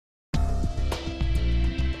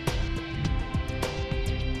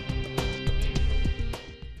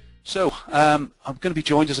So I'm going to be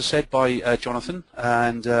joined, as I said, by Jonathan,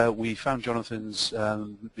 and we found Jonathan's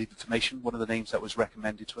information, one of the names that was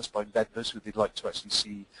recommended to us by members who they'd like to actually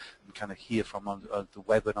see and kind of hear from on the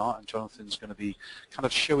webinar, and Jonathan's going to be kind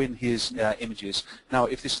of showing his images. Now,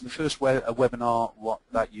 if this is the first webinar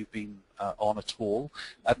that you've been on at all,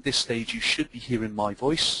 at this stage you should be hearing my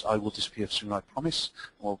voice. I will disappear soon, I promise,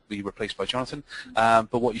 or be replaced by Jonathan,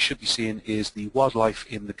 but what you should be seeing is the wildlife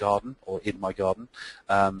in the garden, or in my garden,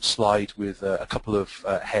 slide with a couple of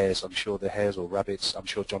hares. I'm sure they're hares or rabbits. I'm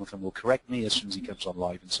sure Jonathan will correct me as soon as he comes on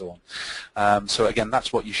live and so on. So again,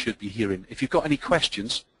 that's what you should be hearing. If you've got any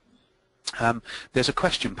questions, there's a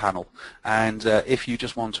question panel, and if you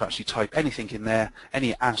just want to actually type anything in there,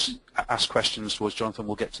 any ask questions towards Jonathan,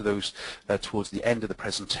 we'll get to those towards the end of the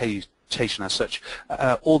presentation as such.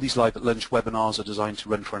 All these live at lunch webinars are designed to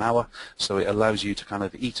run for an hour, so it allows you to kind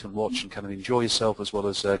of eat and watch and kind of enjoy yourself, as well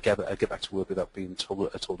as get back to work without being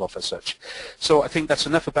told off as such. So I think that's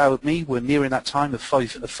enough about me. We're nearing that time of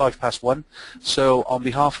 1:05. So on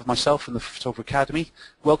behalf of myself and the Photographer Academy,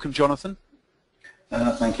 welcome Jonathan.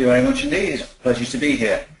 Thank you very much indeed. It's a pleasure to be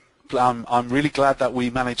here. I'm really glad that we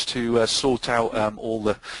managed to sort out all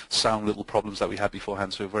the sound little problems that we had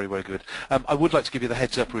beforehand, so very, very good. I would like to give you the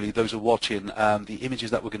heads up, really, those who are watching, the images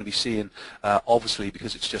that we're going to be seeing, obviously,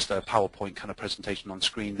 because it's just a PowerPoint kind of presentation on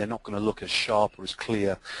screen, they're not going to look as sharp or as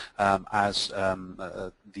clear as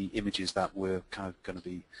the images that we're kind of going to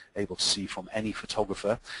be able to see from any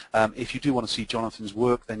photographer. If you do want to see Jonathan's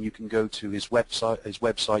work, then you can go to his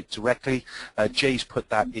website directly. Jay's put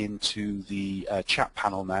that into the chat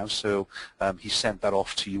panel now, so he sent that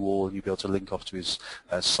off to you all, and you'll be able to link off to his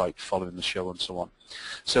site following the show and so on.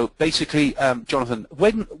 So basically, Jonathan,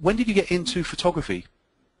 when did you get into photography?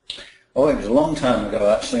 Oh, it was a long time ago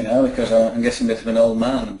actually now, because I'm getting a bit of an old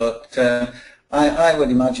man, but I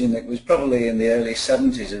would imagine it was probably in the early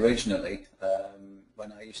 70s originally,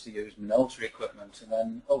 when I used to use Minolta equipment, and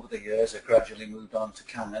then over the years I gradually moved on to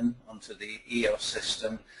Canon, onto the EOS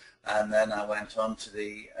system, and then I went on to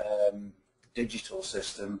the digital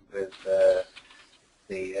system with the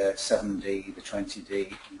 7D, the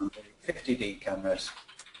 20D, and the 50D cameras.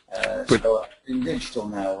 So I've been digital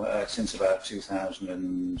now since about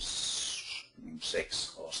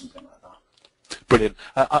 2006 or something like that. Brilliant.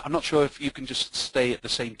 I'm not sure if you can just stay at the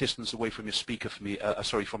same distance away from your speaker for me,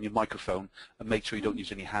 sorry, from your microphone, and make sure you don't use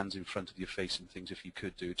any hands in front of your face and things if you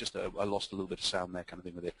could do. Just I lost a little bit of sound there kind of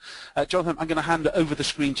thing with it. Jonathan, I'm going to hand over the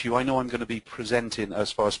screen to you. I know I'm going to be presenting as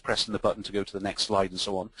far as pressing the button to go to the next slide and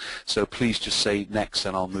so on. So please just say next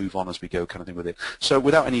and I'll move on as we go kind of thing with it. So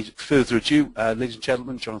without any further ado, ladies and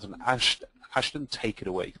gentlemen, Jonathan Ashton, take it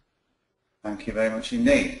away. Thank you very much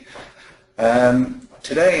indeed.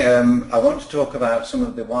 Today I want to talk about some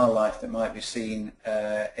of the wildlife that might be seen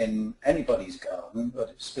in anybody's garden,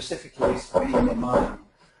 but specifically speaking in mine.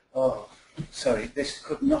 Oh, sorry, this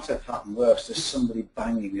could not have happened worse. There's somebody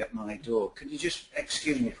banging at my door. Could you just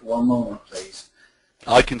excuse me for one moment, please?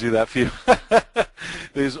 I can do that for you.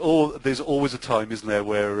 There's always a time, isn't there,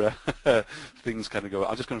 where things kind of go.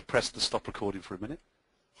 I'm just going to press the stop recording for a minute.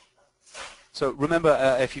 So remember,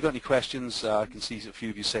 if you've got any questions, I can see a few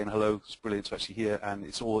of you saying hello. It's brilliant to actually hear, and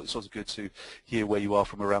it's also good to hear where you are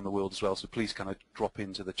from around the world as well. So please kind of drop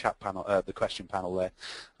into the chat panel, the question panel there.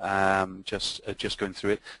 Just going through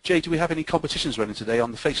it. Jay, do we have any competitions running today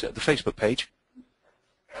on the Facebook page?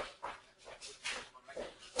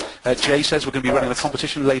 Jay says we're going to be running a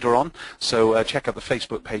competition later on, so check out the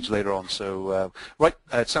Facebook page later on. So right,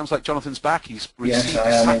 it sounds like Jonathan's back. He's received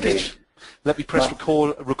his package. Let me press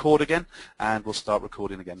record again, and we'll start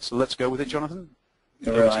recording again. So let's go with it, Jonathan.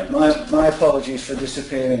 Right. My apologies for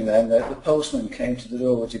disappearing then. The postman came to the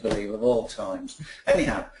door, would you believe, of all times.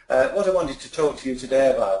 Anyhow, what I wanted to talk to you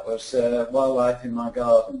today about was wildlife in my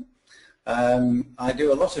garden. I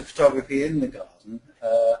do a lot of photography in the garden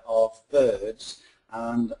of birds,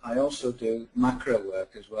 and I also do macro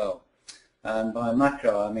work as well. And by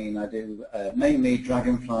macro I mean I do mainly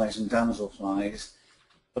dragonflies and damselflies,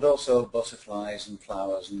 but also butterflies and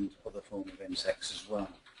flowers and other forms of insects as well.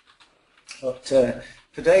 But for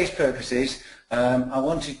today's purposes, I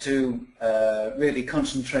wanted to really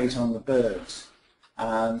concentrate on the birds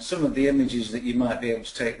and some of the images that you might be able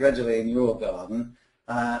to take readily in your garden.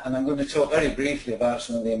 And I'm going to talk very briefly about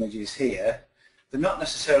some of the images here. They're not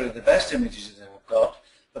necessarily the best images that I've got,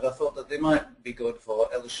 but I thought that they might be good for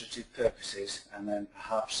illustrative purposes, and then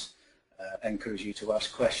perhaps encourage you to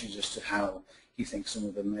ask questions as to how you think some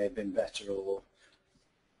of them may have been better, or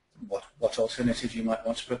what alternatives you might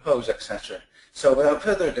want to propose, etc. So without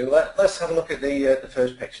further ado, let's have a look at the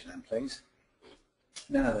first picture then, please.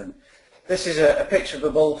 Now then, This is a picture of a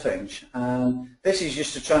bullfinch, and this is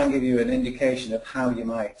just to try and give you an indication of how you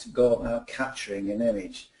might go about capturing an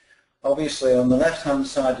image. Obviously on the left hand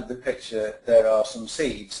side of the picture there are some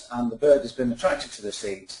seeds, and the bird has been attracted to the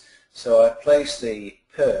seeds, so I place the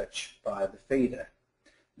perch by the feeder.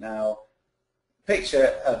 Now the picture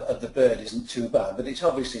of the bird isn't too bad, but it's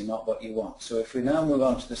obviously not what you want. So if we now move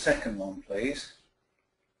on to the second one, please.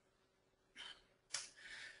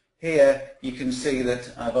 Here you can see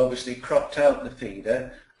that I've obviously cropped out the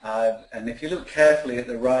feeder, and if you look carefully at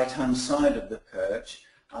the right hand side of the perch,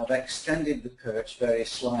 I've extended the perch very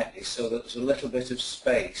slightly so that there's a little bit of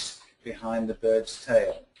space behind the bird's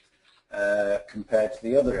tail compared to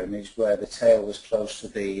the other image where the tail was close to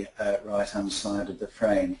the right hand side of the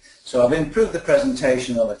frame. So I've improved the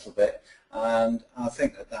presentation a little bit, and I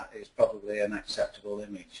think that that is probably an acceptable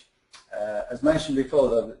image. As mentioned before,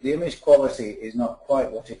 though, the image quality is not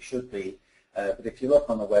quite what it should be, but if you look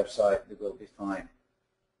on the website, it will be fine.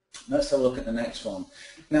 Let's have a look at the next one.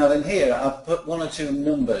 Now then, here I've put one or two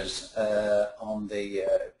numbers on the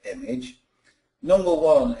image. Number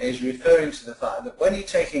one is referring to the fact that when you're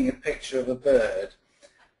taking a picture of a bird,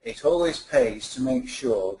 it always pays to make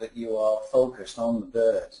sure that you are focused on the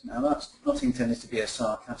bird. Now that's not intended to be a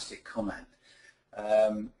sarcastic comment.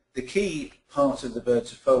 The key part of the bird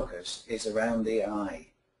to focus is around the eye.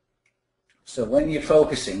 So when you're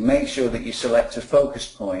focusing, make sure that you select a focus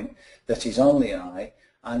point that is on the eye,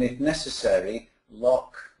 and if necessary,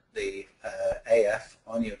 lock the AF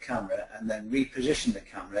on your camera and then reposition the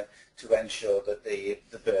camera to ensure that the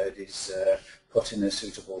bird is put in a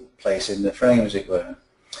suitable place in the frame, as it were.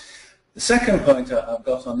 The second point I've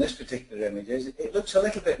got on this particular image is it looks a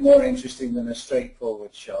little bit more interesting than a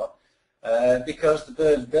straightforward shot. Because the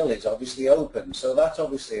bird's bill is obviously open, so that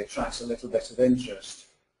obviously attracts a little bit of interest.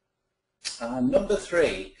 And number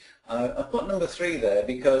three, I put number three there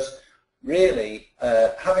because really,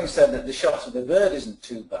 having said that the shot of the bird isn't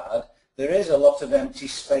too bad, there is a lot of empty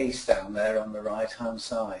space down there on the right hand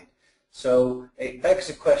side. So it begs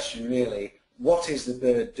the question really, what is the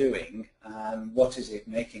bird doing and what is it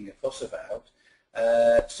making a fuss about?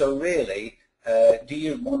 So really, do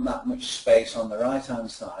you want that much space on the right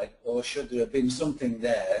hand side, or should there have been something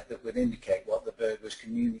there that would indicate what the bird was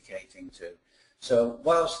communicating to? So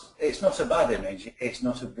whilst it's not a bad image, it's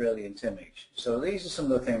not a brilliant image. So these are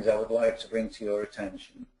some of the things I would like to bring to your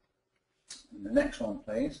attention. And the next one,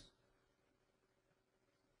 please.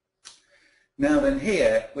 Now then,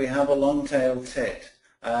 here we have a long-tailed tit.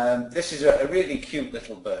 This is a really cute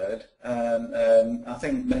little bird. I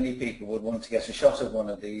think many people would want to get a shot of one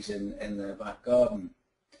of these in their back garden.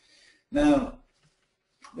 Now,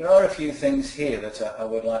 there are a few things here that I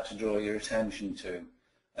would like to draw your attention to.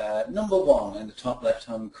 Number one, in the top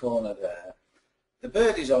left-hand corner there, the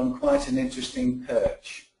bird is on quite an interesting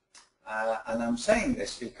perch. And I'm saying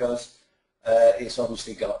this because it's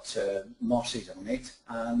obviously got mosses on it,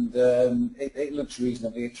 and it looks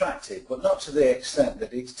reasonably attractive, but not to the extent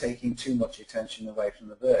that it's taking too much attention away from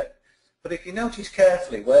the bird. But if you notice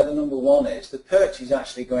carefully where the number one is, the perch is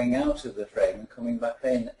actually going out of the frame and coming back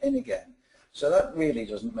in again. So that really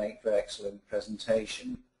doesn't make for excellent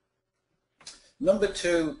presentation. Number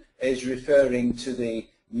two is referring to the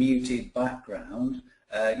muted background.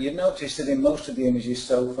 You notice that in most of the images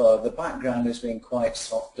so far, the background has been quite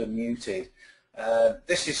soft and muted.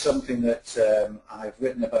 This is something that I've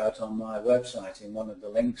written about on my website in one of the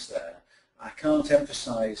links there. I can't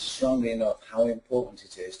emphasize strongly enough how important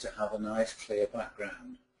it is to have a nice clear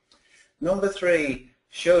background. Number three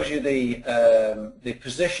shows you the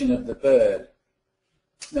position of the bird.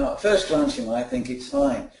 Now at first glance you might think it's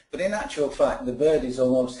fine, but in actual fact the bird is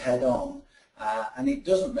almost head on. And it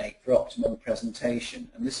doesn't make for optimum presentation,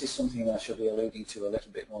 and this is something I shall be alluding to a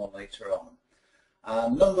little bit more later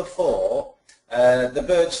on. Number four, the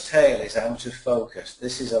bird's tail is out of focus.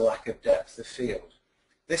 This is a lack of depth of field.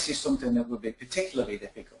 This is something that would be particularly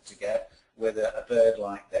difficult to get with a bird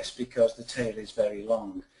like this because the tail is very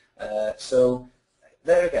long. So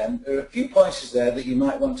there again, there are a few pointers there that you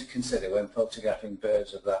might want to consider when photographing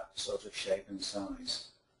birds of that sort of shape and size.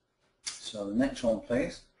 So the next one,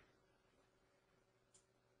 please.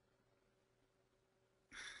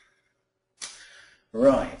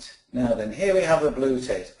 Right, now then, here we have a blue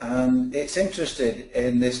tit, and it's interested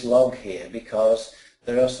in this log here because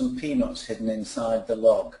there are some peanuts hidden inside the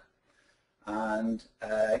log, and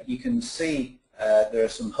you can see there are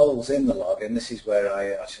some holes in the log, and this is where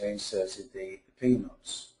I actually inserted the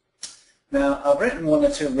peanuts. Now I've written one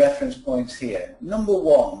or two reference points here. Number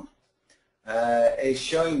one is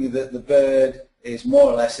showing you that the bird is more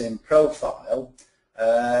or less in profile,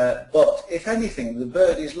 but if anything the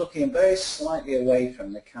bird is looking very slightly away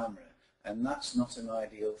from the camera, and that's not an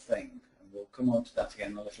ideal thing. And we'll come on to that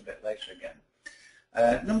again a little bit later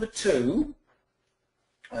again. Number two,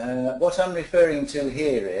 what I'm referring to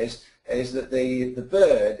here is that the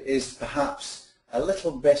bird is perhaps a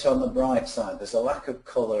little bit on the bright side. There's a lack of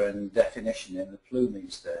colour and definition in the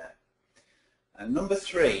plumage there. And number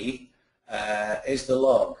three is the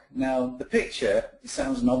log. Now the picture, it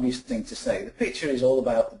sounds an obvious thing to say, the picture is all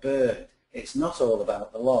about the bird. It's not all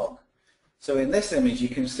about the log. So in this image you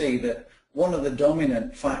can see that one of the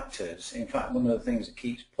dominant factors, in fact one of the things that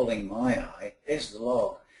keeps pulling my eye, is the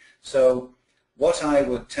log. So what I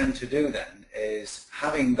would tend to do then is,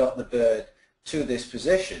 having got the bird to this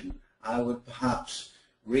position, I would perhaps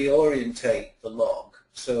reorientate the log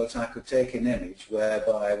so that I could take an image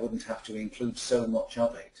whereby I wouldn't have to include so much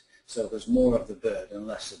of it. So there's more of the bird and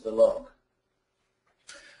less of the log.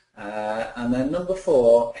 And then number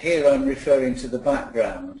four, here I'm referring to the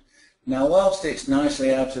background. Now whilst it's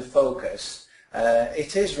nicely out of focus,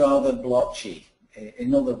 it is rather blotchy.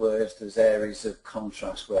 In other words, there's areas of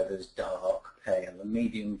contrast where there's dark, pale and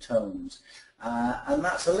medium tones. And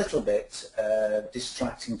that's a little bit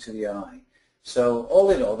distracting to the eye. So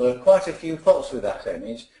all in all, there are quite a few faults with that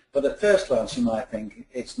image, but at first glance you might think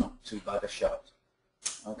it's not too bad a shot.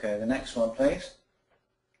 Okay, the next one please.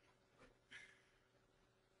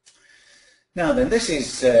 Now then, this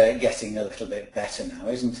is getting a little bit better now,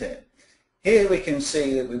 isn't it? Here we can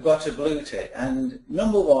see that we've got a blue tit, and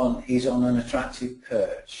number one, he's on an attractive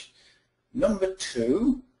perch. Number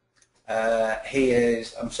two, he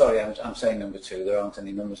is, I'm sorry, I'm saying number two, there aren't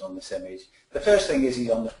any numbers on this image. The first thing is he's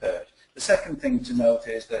on the perch. The second thing to note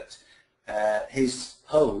is that his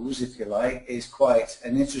pose, if you like, is quite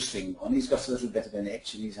an interesting one. He's got a little bit of an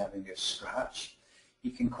itch and he's having a scratch.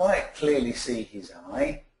 You can quite clearly see his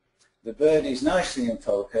eye. The bird is nicely in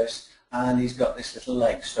focus and he's got this little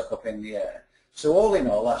leg stuck up in the air. So all in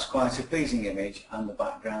all, that's quite a pleasing image, and the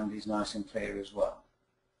background is nice and clear as well.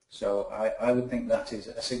 So I would think that is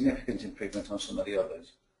a significant improvement on some of the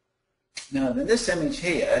others. Now in this image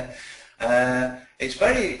here, it's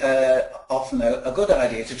very often a good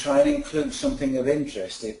idea to try and include something of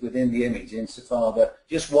interest within the image, insofar that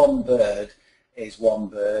just one bird is one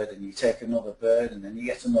bird and you take another bird and then you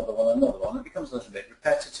get another one, it becomes a little bit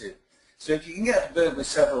repetitive. So if you can get a bird with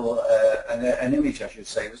several, an image I should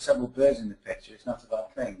say, with several birds in the picture, it's not a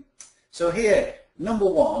bad thing. So here, number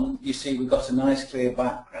one, you see we've got a nice clear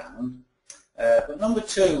background, but number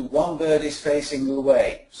two, one bird is facing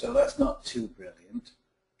away, so that's not too brilliant.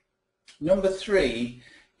 Number three,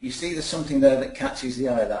 you see there's something there that catches the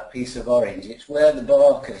eye, that piece of orange. It's where the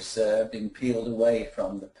bark has been peeled away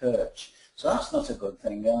from the perch, so that's not a good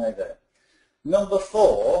thing either. Number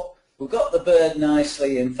four, we've got the bird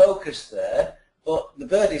nicely in focus there, but the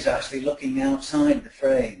bird is actually looking outside the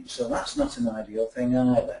frame, so that's not an ideal thing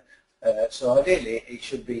either. So ideally it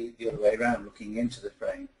should be the other way around, looking into the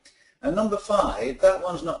frame. And number five, that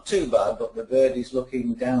one's not too bad, but the bird is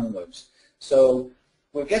looking downwards. So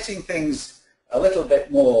we're getting things a little bit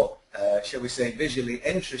more, shall we say, visually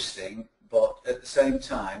interesting, but at the same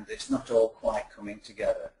time it's not all quite coming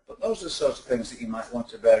together. But those are the sorts of things that you might want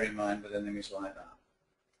to bear in mind with an image like that.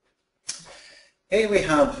 Here we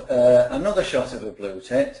have another shot of a blue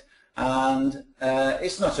tit, and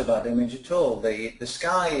it's not a bad image at all. The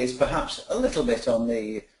sky is perhaps a little bit on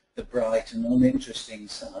the bright and uninteresting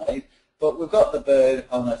side, but we've got the bird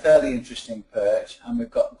on a fairly interesting perch, and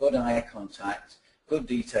we've got good eye contact, good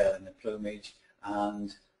detail in the plumage,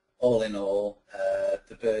 and all in all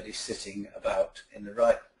the bird is sitting about in the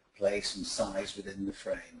right place and size within the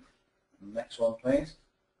frame. Next one please.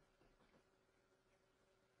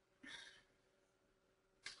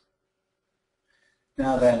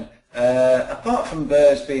 Now then, apart from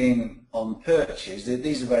birds being on perches,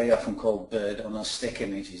 these are very often called bird on a stick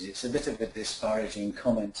images. It's a bit of a disparaging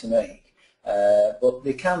comment to make, but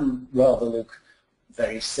they can rather look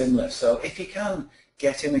very similar. So if you can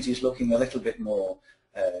get images looking a little bit more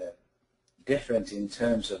different in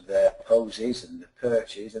terms of their poses and the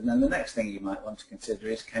perches, and then the next thing you might want to consider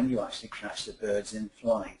is, can you actually catch the birds in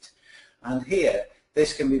flight? And here,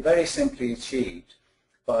 this can be very simply achieved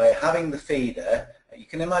by having the feeder. You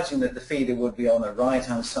can imagine that the feeder would be on the right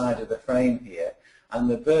hand side of the frame here, and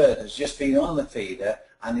the bird has just been on the feeder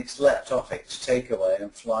and it's leapt off it to take away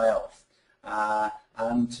and fly off.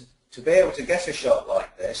 And to be able to get a shot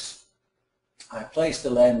like this, I place the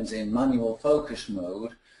lens in manual focus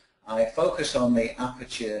mode, I focus on the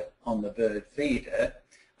aperture on the bird feeder,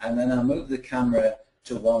 and then I move the camera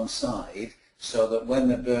to one side so that when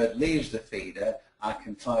the bird leaves the feeder I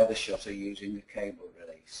can fire the shutter using the cable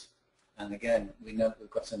release. And again, we know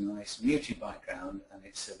we've got a nice muted background and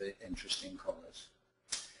it's a bit interesting colours.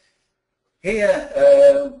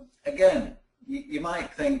 Here, again, you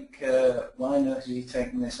might think, why not is he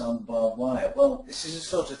taking this on barbed wire? Well, this is the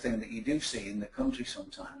sort of thing that you do see in the country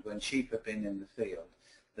sometimes when sheep have been in the field.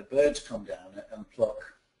 The birds come down and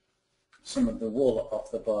pluck some of the wool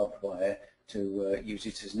off the barbed wire to use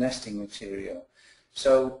it as nesting material.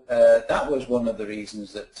 So that was one of the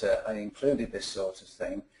reasons that I included this sort of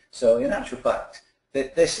thing. So in actual fact,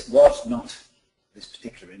 this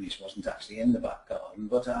particular image wasn't actually in the back garden,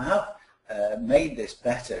 but I have made this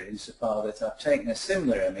better insofar that I've taken a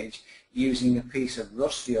similar image using a piece of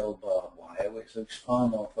rusty old barbed wire which looks far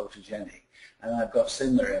more photogenic, and I've got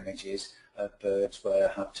similar images of birds where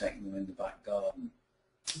I have taken them in the back garden.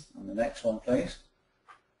 And the next one, please.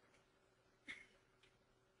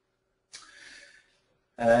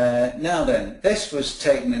 Now then, this was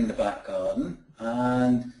taken in the back garden,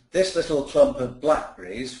 and this little clump of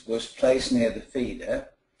blackberries was placed near the feeder.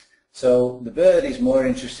 So the bird is more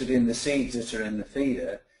interested in the seeds that are in the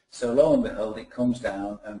feeder, so lo and behold it comes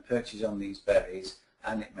down and perches on these berries,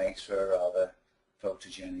 and it makes for a rather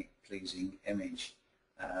photogenic, pleasing image.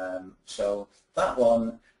 So that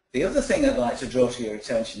one. The other thing I'd like to draw to your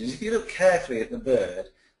attention is if you look carefully at the bird,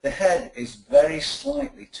 the head is very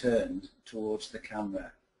slightly turned towards the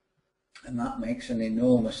camera, and that makes an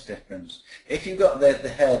enormous difference. If you've got the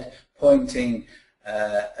head pointing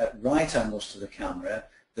at right angles to the camera,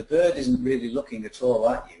 the bird isn't really looking at all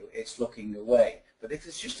at you, it's looking away. But if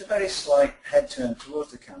it's just a very slight head turn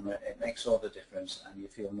towards the camera, it makes all the difference and you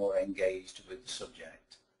feel more engaged with the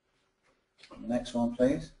subject. The next one,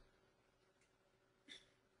 please.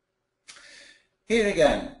 Here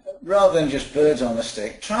again, rather than just birds on a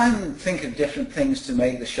stick, try and think of different things to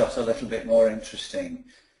make the shot a little bit more interesting.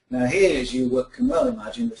 Now here, as you can well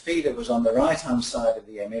imagine, the feeder was on the right-hand side of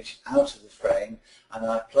the image, out of the frame, and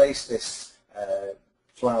I placed this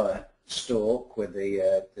flower stalk with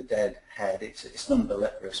the dead head. It's an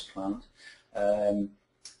umbelliferous plant.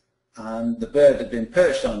 And the bird had been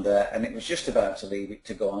perched on there, and it was just about to leave it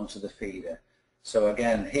to go onto the feeder. So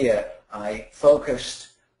again, here I focused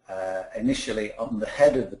initially on the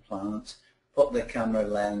head of the plant, put the camera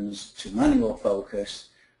lens to manual focus,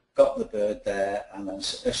 got the bird there, and then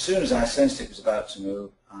as soon as I sensed it was about to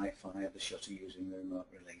move, I fired the shutter using the remote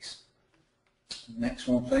release. Next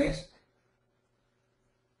one, please.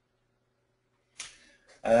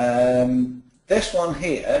 This one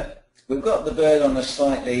here, we've got the bird on a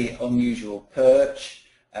slightly unusual perch.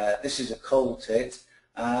 This is a coal tit,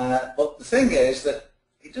 but the thing is that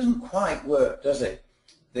it doesn't quite work, does it?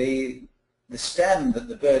 The stem that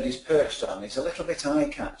the bird is perched on is a little bit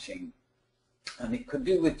eye-catching, and it could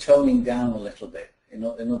do with toning down a little bit, in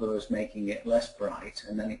other words making it less bright,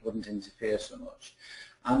 and then it wouldn't interfere so much.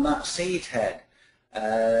 And that seed head,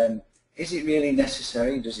 is it really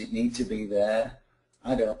necessary? Does it need to be there?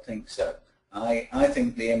 I don't think so. I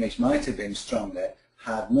think the image might have been stronger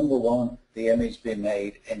had, number one, the image been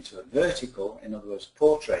made into a vertical, in other words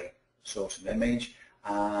portrait sort of image,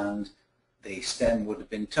 and the stem would have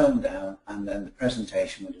been toned down, and then the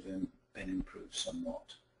presentation would have been improved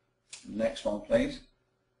somewhat. Next one, please.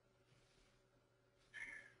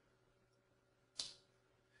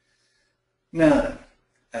 Now,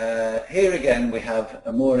 here again we have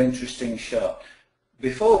a more interesting shot.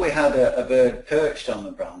 Before we had a bird perched on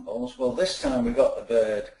the brambles. Well, this time we've got the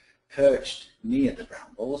bird perched near the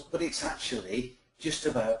brambles, but it's actually just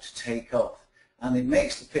about to take off, and it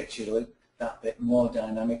makes the picture look that bit more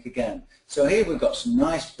dynamic again. So here we've got some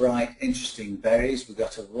nice, bright, interesting berries. We've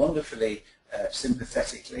got a wonderfully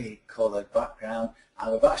sympathetically coloured background,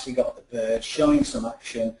 and we've actually got the bird showing some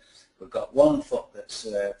action. We've got one foot that's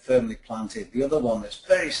firmly planted, the other one that's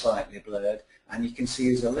very slightly blurred, and you can see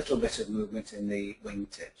there's a little bit of movement in the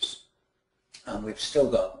wingtips. And we've still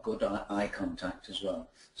got good eye contact as well.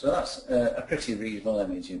 So that's a pretty reasonable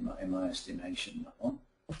image in my estimation, that one.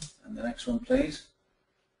 And the next one, please.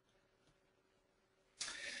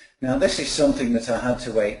 Now this is something that I had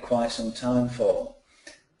to wait quite some time for.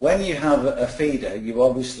 When you have a feeder, you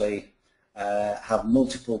obviously have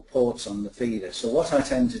multiple ports on the feeder. So what I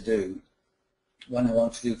tend to do when I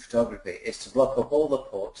want to do photography is to block up all the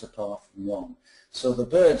ports apart from one. So the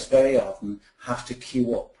birds very often have to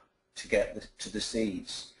queue up to get to the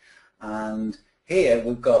seeds. And here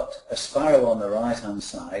we've got a sparrow on the right hand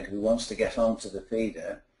side who wants to get onto the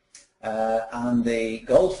feeder. And the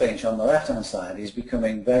goldfinch on the left-hand side is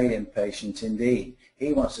becoming very impatient indeed.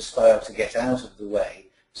 He wants the sparrow to get out of the way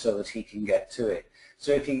so that he can get to it.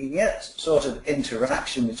 So if you can get sort of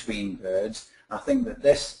interaction between birds, I think that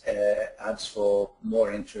this adds for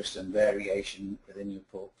more interest and variation within your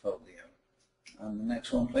portfolio. And the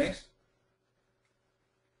next one, please.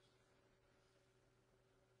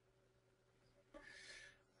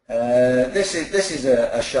 This is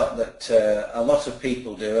a shot that a lot of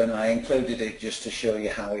people do, and I included it just to show you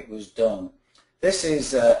how it was done. This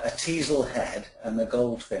is a teasel head and a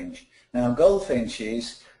goldfinch. Now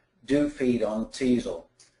goldfinches do feed on teasel,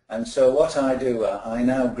 and so what I do, I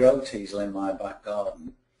now grow teasel in my back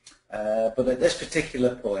garden, but at this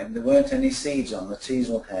particular point there weren't any seeds on the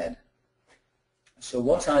teasel head. So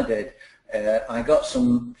what I did, I got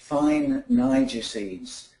some fine Niger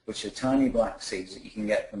seeds, which are tiny black seeds that you can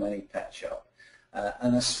get from any pet shop,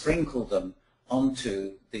 and I sprinkled them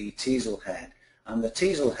onto the teasel head. And the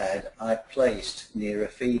teasel head I placed near a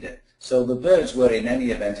feeder. So the birds were in any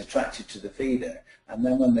event attracted to the feeder, and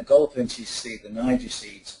then when the goldfinches see the Niger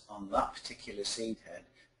seeds on that particular seed head,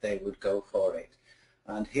 they would go for it.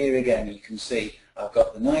 And here again you can see I've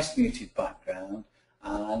got the nice muted background,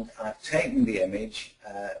 and I've taken the image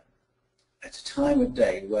at a time of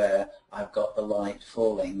day where I've got the light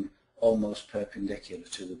falling almost perpendicular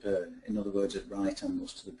to the bird. In other words, at right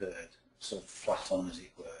angles to the bird, sort of flat on as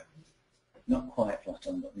it were. Not quite flat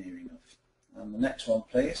on, but near enough. And the next one,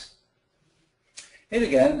 please. Here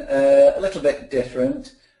again, a little bit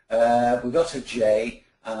different. We've got a jay,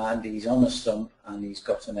 and he's on a stump, and he's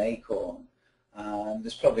got an acorn. And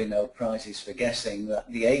there's probably no prizes for guessing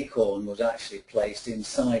that the acorn was actually placed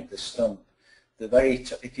inside the stump.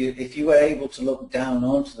 If you were able to look down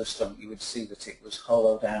onto the stump, you would see that it was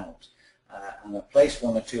hollowed out. And I placed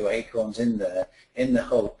one or two acorns in there in the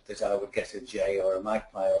hope that I would get a jay or a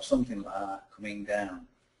magpie or something like that coming down.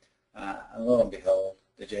 And lo and behold,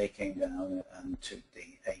 the jay came down and took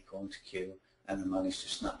the acorn to cue, and I managed to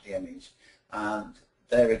snap the image. And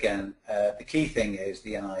there again, the key thing is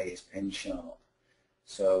the eye is pin sharp.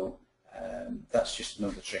 So that's just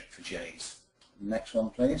another trick for jays. Next one,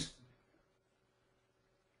 please.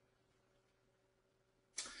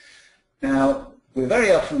 Now, we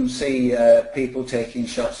very often see people taking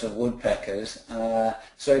shots of woodpeckers.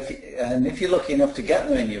 So if you're lucky enough to get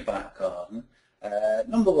them in your back garden,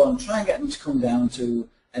 number one, try and get them to come down to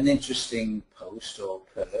an interesting post or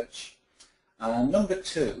perch. Number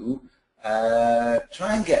two,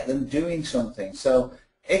 try and get them doing something. So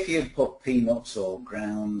if you put peanuts or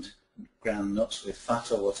ground nuts with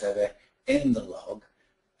fat or whatever in the log,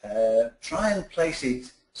 try and place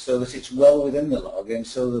it so that it's well within the log, and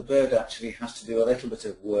so the bird actually has to do a little bit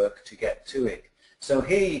of work to get to it. So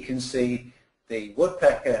here you can see the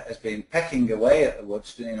woodpecker has been pecking away at the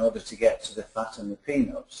woods in order to get to the fat and the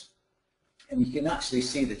peanuts. And you can actually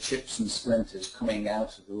see the chips and splinters coming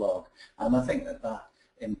out of the log. And I think that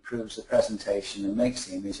improves the presentation and makes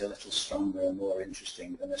the image a little stronger and more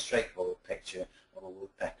interesting than a straightforward picture of a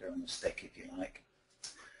woodpecker on a stick, if you like.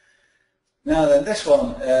 Now then, this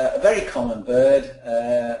one, a very common bird,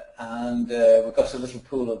 and we've got a little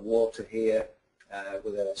pool of water here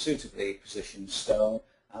with a suitably positioned stone,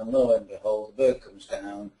 and lo and behold, the bird comes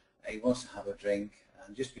down, he wants to have a drink,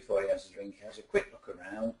 and just before he has a drink, he has a quick look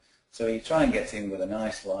around, so you try and get in with a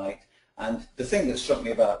nice light. And the thing that struck me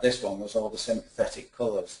about this one was all the sympathetic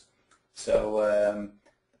colours. So,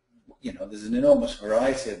 you know, there's an enormous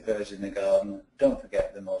variety of birds in the garden. Don't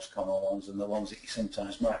forget the most common ones and the ones that you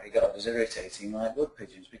sometimes might regard as irritating, like wood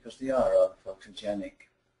pigeons, because they are rather photogenic.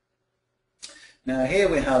 Now here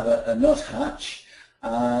we have a nuthatch,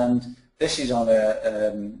 and this is on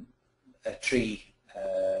a tree,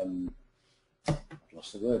 I've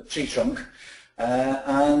lost the word, tree trunk.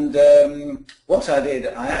 What I did,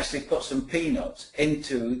 I actually put some peanuts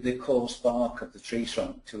into the coarse bark of the tree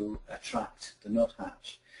trunk to attract the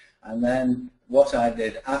nuthatch. And then what I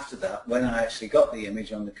did after that, when I actually got the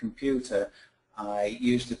image on the computer, I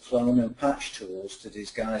used the clone and patch tools to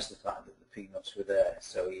disguise the fact that the peanuts were there,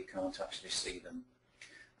 so you can't actually see them.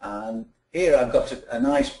 And here I've got a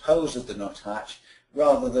nice pose of the nuthatch.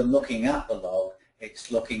 Rather than looking at the log,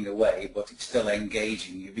 it's looking away, but it's still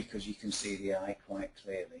engaging you because you can see the eye quite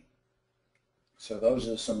clearly. So those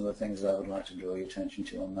are some of the things that I would like to draw your attention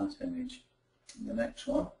to on that image. And the next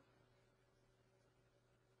one.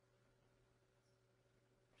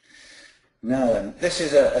 Now then, this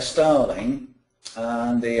is a starling,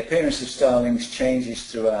 and the appearance of starlings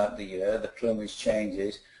changes throughout the year, the plumage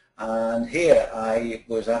changes, and here I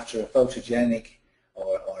was after a photogenic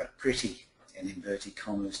or a pretty, in inverted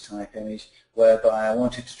commas, type image, whereby I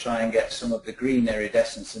wanted to try and get some of the green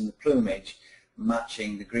iridescence in the plumage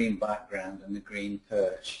matching the green background and the green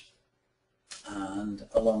perch, and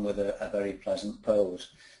along with a very pleasant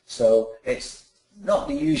pose. So it's not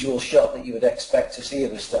the usual shot that you would expect to see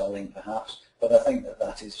of a starling perhaps, but I think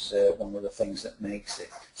that is one of the things that makes it.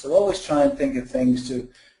 So always try and think of things to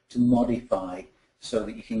modify so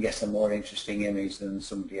that you can get a more interesting image than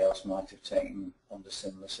somebody else might have taken under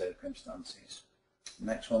similar circumstances.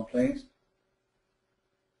 Next one, please.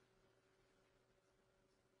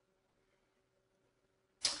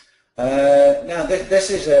 Now this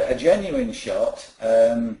is a genuine shot.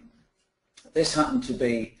 This happened to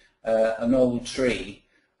be an old tree,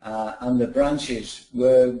 and the branches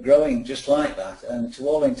were growing just like that, and to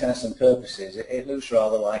all intents and purposes it looks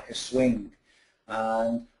rather like a swing.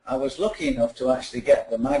 And I was lucky enough to actually get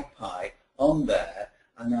the magpie on there,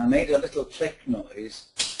 and I made a little click noise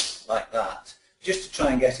like that just to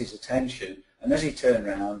try and get his attention, and as he turned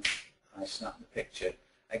round I snapped the picture,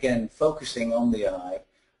 again focusing on the eye.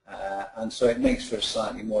 And so it makes for a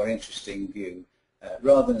slightly more interesting view.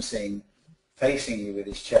 Rather than seeing facing you with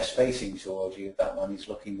his chest facing towards you, that one is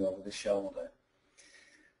looking over the shoulder.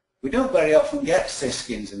 We don't very often get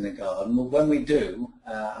siskins in the garden, but when we do,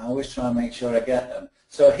 I always try and make sure I get them.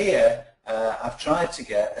 So here, I've tried to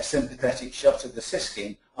get a sympathetic shot of the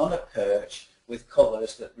siskin on a perch with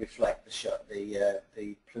colours that reflect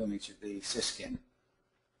the plumage of the siskin.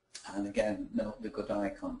 And again, note the good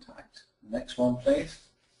eye contact. Next one, please.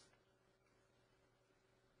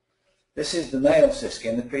 This is the male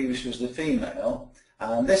siskin, the previous was the female,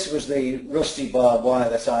 and this was the rusty barbed wire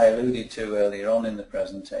that I alluded to earlier on in the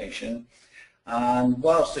presentation. And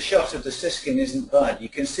whilst the shot of the siskin isn't bad, you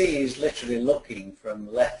can see he's literally looking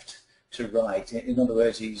from left to right. In other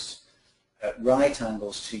words, he's at right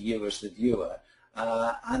angles to you as the viewer,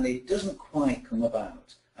 and it doesn't quite come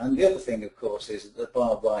about. And the other thing, of course, is that the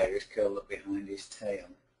barbed wire is curled up behind his tail.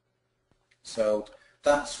 So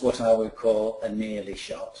that's what I would call a nearly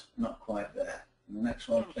shot, not quite there. And the next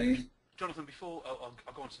one, please. Jonathan, before I'll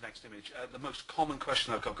go on to the next image, the most common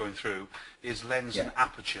question I've got going through is lens and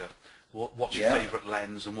aperture. What's your favourite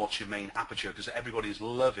lens and what's your main aperture? Because everybody's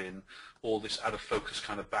loving all this out of focus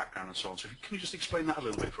kind of background and so on. So can you just explain that a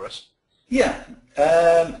little bit for us? Yeah.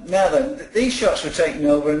 Now then, these shots were taken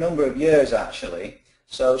over a number of years actually.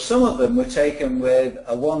 So some of them were taken with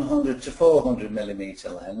a 100 to 400 millimetre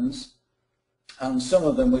lens, and some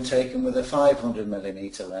of them were taken with a 500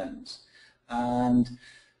 millimetre lens. And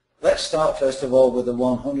let's start first of all with the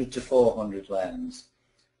 100 to 400 lens.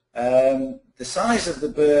 The size of the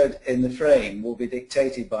bird in the frame will be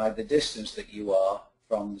dictated by the distance that you are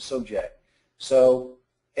from the subject. So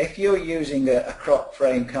if you're using a crop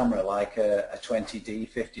frame camera like a 20D,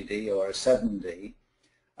 50D or a 7D,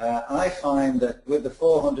 I find that with the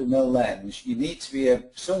 400mm lens you need to be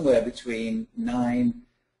somewhere between 9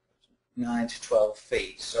 to 12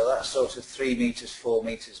 feet, so that's sort of 3 meters, 4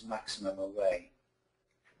 meters maximum away.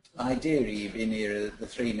 Ideally you'd be nearer the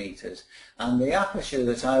 3 meters, and the aperture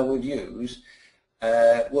that I would use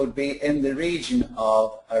would be in the region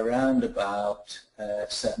of around about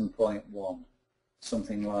 7.1,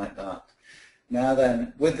 something like that. Now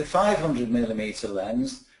then, with the 500mm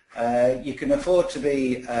lens, you can afford to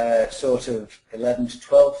be sort of 11 to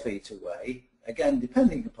 12 feet away, again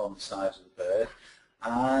depending upon the size of the bird,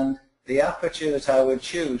 and the aperture that I would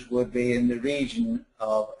choose would be in the region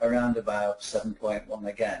of around about 7.1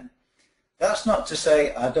 again. That's not to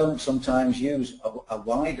say I don't sometimes use a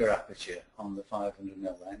wider aperture on the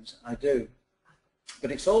 500mm lens, I do.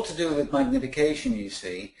 But it's all to do with magnification, you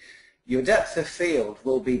see. Your depth of field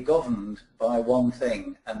will be governed by one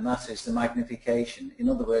thing, and that is the magnification. In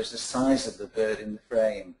other words, the size of the bird in the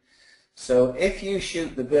frame. So if you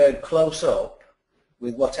shoot the bird close up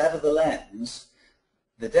with whatever the lens,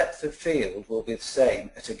 the depth of field will be the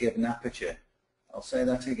same at a given aperture. I'll say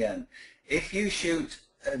that again. If you shoot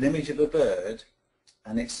an image of a bird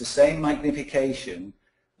and it's the same magnification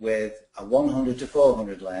with a 100 to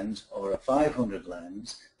 400 lens or a 500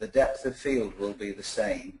 lens, the depth of field will be the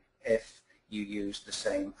same if you use the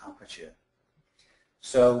same aperture.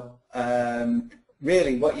 So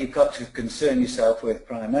really what you've got to concern yourself with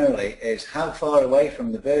primarily is how far away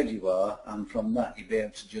from the bird you are, and from that you'll be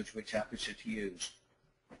able to judge which aperture to use.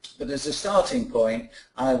 But as a starting point,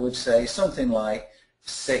 I would say something like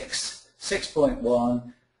 6,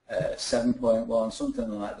 6.1, 7.1, something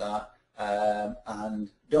like that. And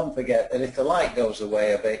don't forget that if the light goes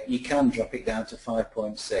away a bit, you can drop it down to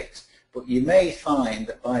 5.6. But you may find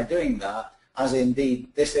that by doing that, as indeed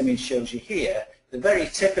this image shows you here, the very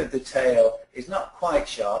tip of the tail is not quite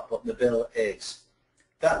sharp, but the bill is.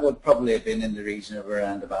 That would probably have been in the region of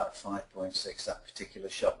around about 5.6, that particular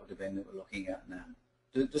shot would have been that we're looking at now.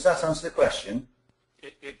 Does that answer the question?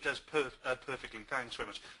 It does perfectly. Thanks very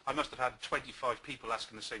much. I must have had 25 people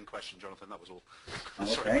asking the same question, Jonathan. That was all.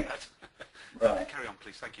 Okay. Sorry about that. Right. Carry on,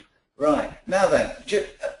 please. Thank you. Right. Now then,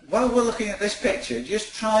 while we're looking at this picture,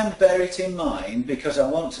 just try and bear it in mind, because I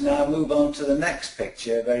want to now move on to the next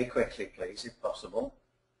picture very quickly, please, if possible.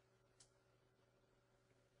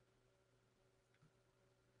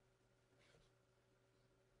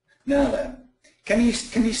 Now then, can you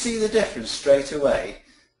see the difference straight away?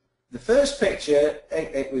 The first picture,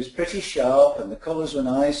 it was pretty sharp and the colours were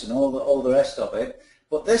nice and all the rest of it.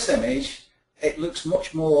 But this image, it looks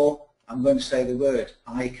much more, I'm going to say the word,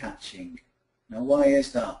 eye-catching. Now why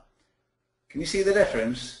is that? Can you see the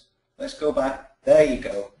difference? Let's go back. There you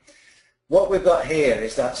go. What we've got here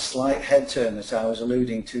is that slight head turn that I was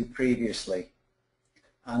alluding to previously.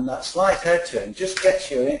 And that slight head turn just gets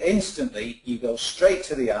you instantly, you go straight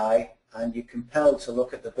to the eye and you're compelled to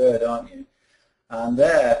look at the bird, aren't you? And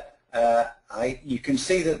there, you can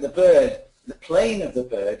see that the bird, the plane of the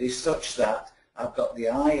bird is such that I've got the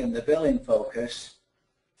eye and the bill in focus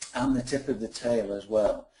and the tip of the tail as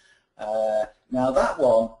well. Now that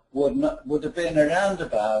one would have been around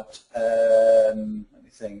about, let me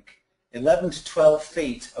think, 11 to 12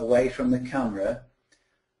 feet away from the camera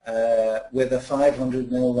with a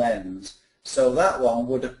 500mm lens. So that one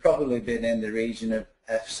would have probably been in the region of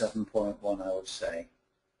f7.1, I would say.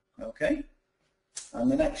 Okay?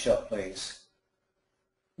 And the next shot, please.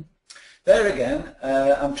 There again,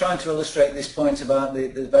 I'm trying to illustrate this point about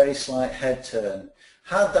the very slight head turn.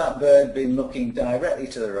 Had that bird been looking directly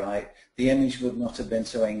to the right, the image would not have been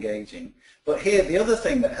so engaging. But here, the other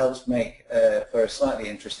thing that helps make for a slightly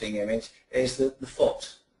interesting image is the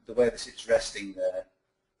foot, the way that it's resting there.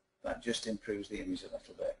 That just improves the image a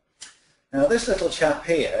little bit. Now this little chap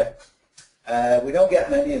here, we don't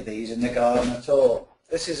get many of these in the garden at all.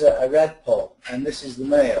 This is a red poll, and this is the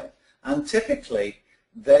male. And typically,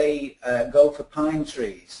 they go for pine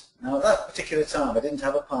trees. Now at that particular time, I didn't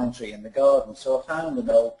have a pine tree in the garden, so I found an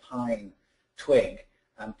old pine twig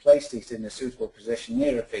and placed it in a suitable position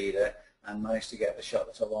near a feeder and managed to get the shot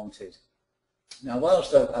that I wanted. Now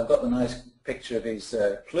whilst I've got the nice picture of his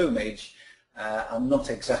plumage, I'm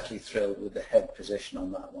not exactly thrilled with the head position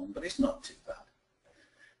on that one, but it's not too bad.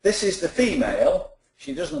 This is the female.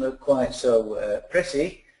 She doesn't look quite so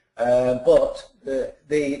pretty, but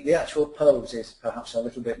the actual pose is perhaps a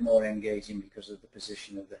little bit more engaging because of the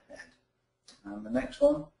position of the head. And the next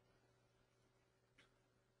one.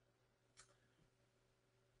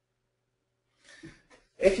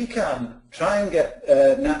 If you can, try and get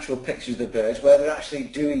natural pictures of the birds where they're actually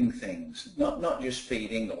doing things, not just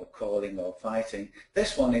feeding or calling or fighting.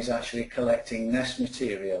 This one is actually collecting nest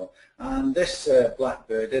material, and this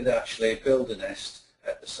blackbird did actually build a nest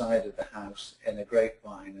at the side of the house in a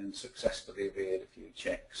grapevine and successfully reared a few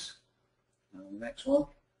chicks. And the next one.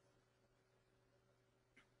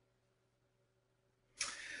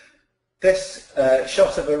 This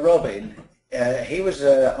shot of a robin. He was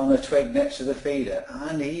on a twig next to the feeder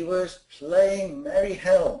and he was playing merry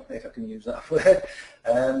hell, if I can use that word.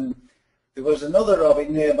 There was another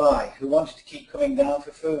robin nearby who wanted to keep coming down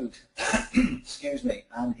for food, excuse me,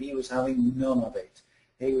 and he was having none of it.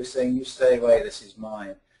 He was saying, "You stay away, this is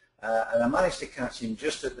mine." And I managed to catch him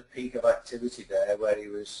just at the peak of activity there where he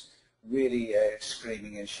was really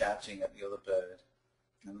screaming and shouting at the other bird.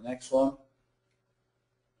 And the next one.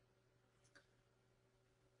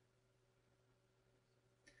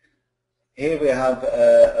 Here we have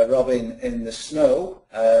a robin in the snow.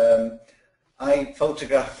 I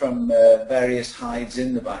photographed from various hides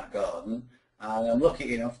in the back garden, and I'm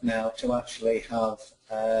lucky enough now to actually have,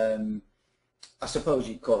 I suppose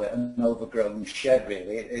you'd call it an overgrown shed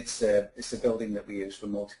really. It's a building that we use for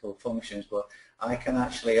multiple functions, but I can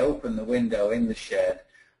actually open the window in the shed,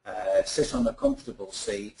 sit on a comfortable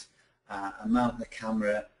seat and mount the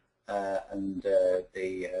camera and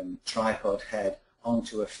the tripod head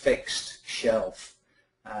onto a fixed shelf,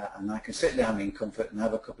 and I can sit down in comfort and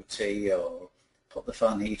have a cup of tea or put the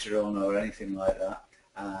fan heater on or anything like that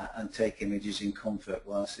and take images in comfort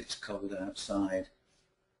whilst it's cold outside.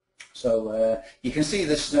 So you can see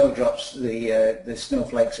the snowdrops, the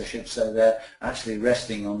snowflakes I should say, they're actually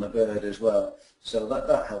resting on the bird as well, so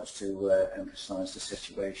that helps to emphasize the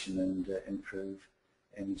situation and improve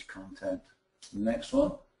image content. The next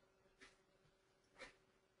one.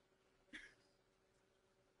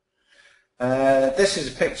 This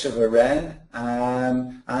is a picture of a wren,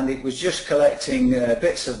 and it was just collecting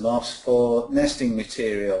bits of moss for nesting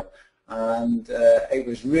material, and it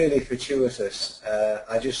was really fortuitous.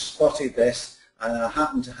 I just spotted this, and I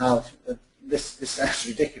happened to have, this sounds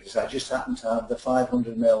ridiculous, I just happened to have the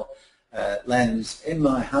 500mm lens in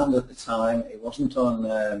my hand at the time. It wasn't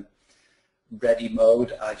on ready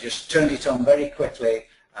mode. I just turned it on very quickly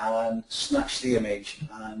and snatched the image,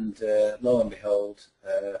 and lo and behold,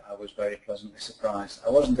 I was very pleasantly surprised. I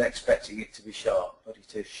wasn't expecting it to be sharp, but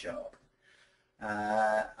it is sharp.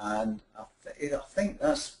 And I think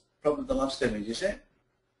that's probably the last image, is it?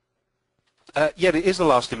 Yeah, it is the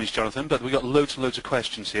last image, Jonathan, but we've got loads and loads of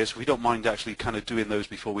questions here, so we don't mind actually kind of doing those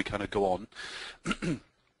before we kind of go on.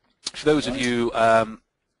 For those of you,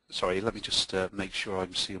 sorry, let me just make sure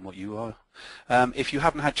I'm seeing what you are. If you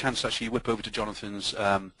haven't had a chance to actually whip over to Jonathan's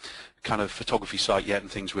kind of photography site yet and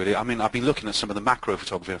things really, I mean, I've been looking at some of the macro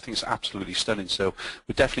photography. I think it's absolutely stunning. So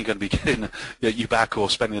we're definitely going to be getting you back or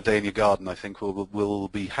spending a day in your garden. I think we'll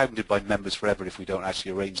be hounded by members forever if we don't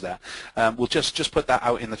actually arrange that. We'll just put that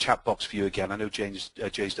out in the chat box for you again. I know Jay's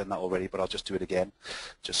done that already, but I'll just do it again,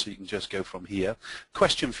 just so you can just go from here.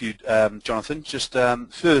 Question for you, Jonathan. Just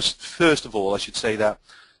first of all, I should say that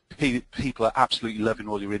people are absolutely loving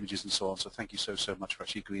all your images and so on, so thank you so much for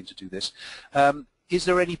actually agreeing to do this. Is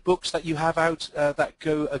there any books that you have out that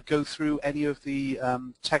go through any of the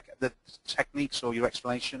techniques or your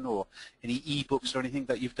explanation, or any e-books or anything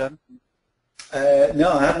that you've done?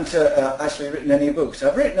 No, I haven't actually written any books.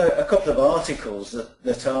 I've written a couple of articles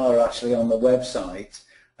that are actually on the website.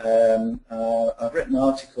 I've written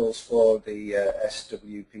articles for the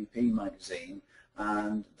SWPP magazine,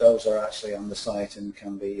 and those are actually on the site and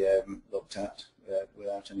can be looked at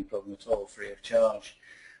without any problem at all, free of charge.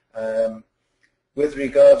 With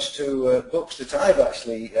regards to books that I've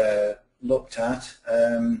actually looked at,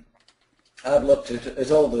 I've looked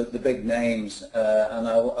at all the big names, and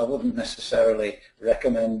I wouldn't necessarily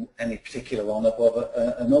recommend any particular one above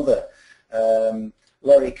another.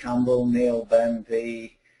 Laurie Campbell, Neil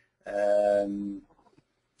Benvey,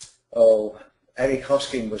 Eric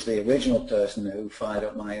Hosking was the original person who fired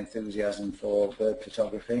up my enthusiasm for bird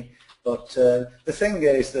photography. But the thing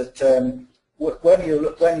is that when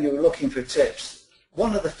you're looking for tips,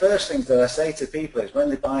 one of the first things that I say to people is when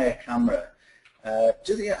they buy a camera,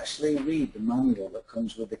 do they actually read the manual that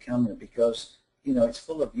comes with the camera? Because it's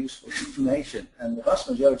full of useful information, and the vast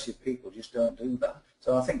majority of people just don't do that.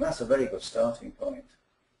 So I think that's a very good starting point.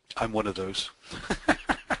 I'm one of those.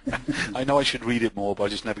 I know I should read it more, but I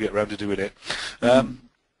just never get around to doing it.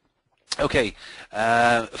 Okay,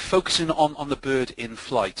 focusing on the bird in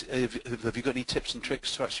flight. Have you got any tips and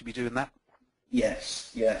tricks to actually be doing that?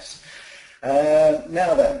 Yes.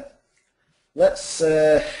 Now then, let's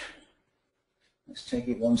take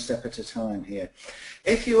it one step at a time here.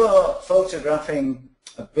 If you are photographing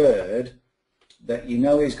a bird that you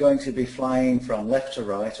know is going to be flying from left to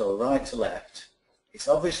right or right to left, it's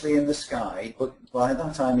obviously in the sky, but by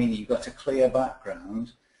that I mean you've got a clear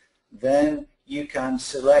background, then you can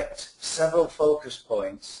select several focus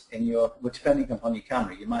points in your, well, depending upon your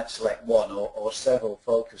camera, you might select one or several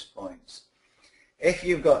focus points. If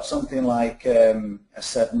you've got something like a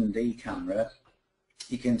 7D camera,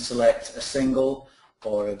 you can select a single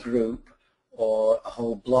or a group or a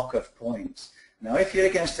whole block of points. Now if you're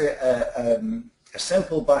against a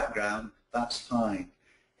simple background, that's fine.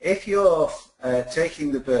 If you're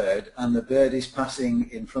taking the bird and the bird is passing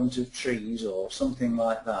in front of trees or something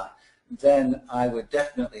like that, then I would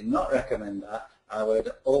definitely not recommend that. I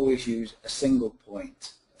would always use a single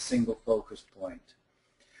point, a single focus point.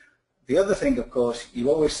 The other thing, of course, you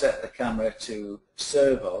always set the camera to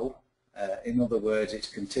servo. In other words, it's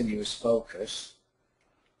continuous focus.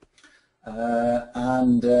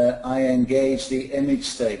 And I engage the image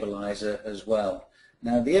stabilizer as well.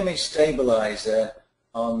 Now the image stabilizer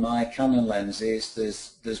on my Canon lenses,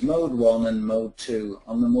 there's mode 1 and mode 2.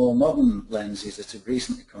 On the more modern lenses that have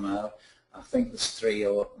recently come out, I think there's 3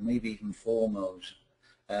 or maybe even 4 modes.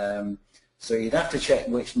 So you'd have to check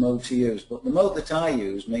which mode to use. But the mode that I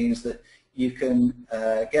use means that you can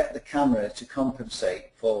get the camera to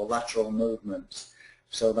compensate for lateral movements.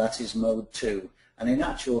 So that is mode 2. And in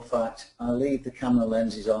actual fact, I leave the camera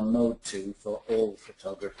lenses on mode 2 for all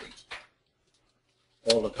photography.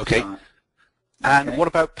 All of the time. And okay. What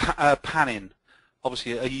about panning?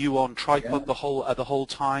 Obviously, are you on tripod the whole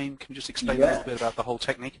time? Can you just explain a little bit about the whole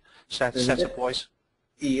technique, setup-wise?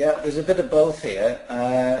 Yeah, there's a bit of both here.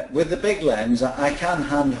 With the big lens, I can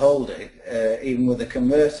hand hold it, even with a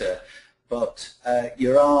converter, but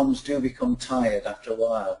your arms do become tired after a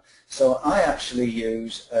while. So I actually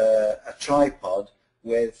use a tripod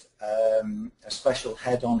with a special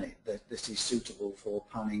head on it that is suitable for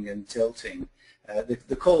panning and tilting.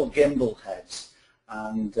 They're called gimbal heads,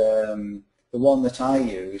 and the one that I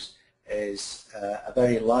use is a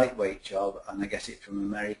very lightweight job, and I get it from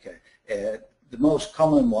America. The most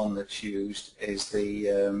common one that's used is the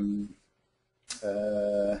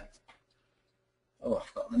I've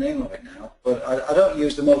forgotten the name of it now, but I don't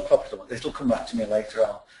use the most popular one. It'll come back to me later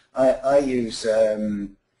on. I use I've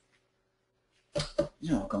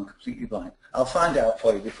gone completely blank. I'll find out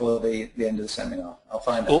for you before the end of the seminar. I'll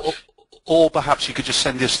find out. Or perhaps you could just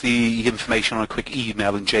send us the information on a quick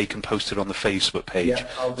email and Jay can post it on the Facebook page. Yeah,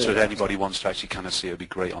 I'll do so if that. anybody wants to actually kind of see it, would be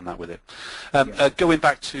great on that with it. Yeah. Going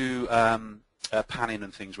back to panning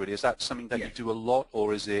and things, really, is that something that Yeah. you do a lot,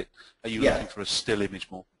 or is it, are you Yeah. looking for a still image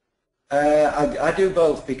more? I do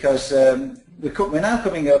both because we're now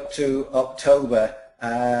coming up to October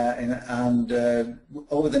and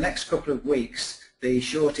over the next couple of weeks the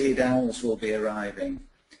short-eared owls will be arriving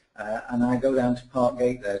and I go down to Park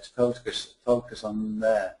Gate there to focus on them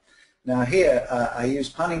there. Now here I use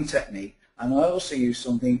panning technique and I also use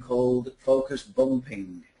something called focus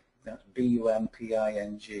bumping. That's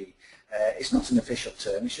B-U-M-P-I-N-G. It's not an official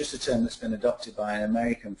term, it's just a term that's been adopted by an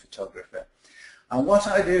American photographer. And what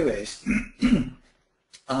I do is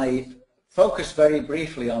I focus very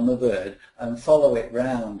briefly on the bird and follow it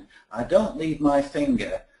round. I don't leave my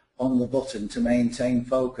finger on the button to maintain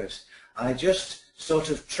focus. I just sort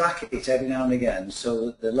of track it every now and again so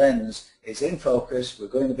that the lens is in focus, we're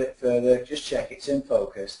going a bit further, just check it's in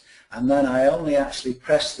focus, and then I only actually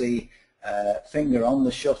press the finger on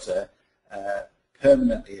the shutter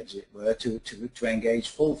permanently, as it were, to engage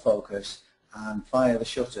full focus and fire the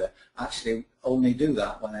shutter. Actually only do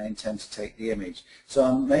that when I intend to take the image. So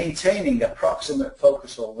I'm maintaining approximate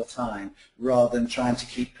focus all the time rather than trying to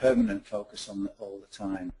keep permanent focus on it all the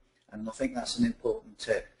time. And I think that's an important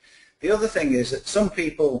tip. The other thing is that some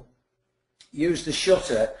people use the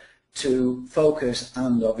shutter to focus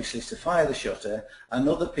and obviously to fire the shutter, and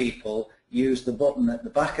other people use the button at the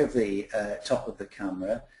back of the top of the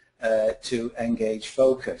camera to engage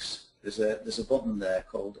focus. There's a button there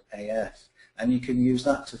called AF, and you can use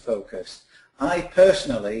that to focus. I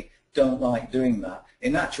personally don't like doing that.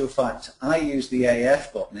 In actual fact, I use the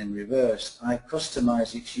AF button in reverse. I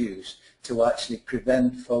customize its use to actually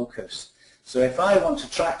prevent focus. So if I want to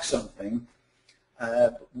track something,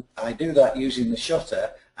 I do that using the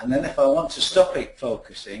shutter, and then if I want to stop it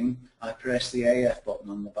focusing, I press the AF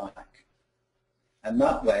button on the back. And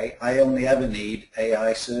that way, I only ever need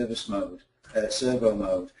AI service mode, servo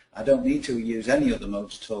mode. I don't need to use any other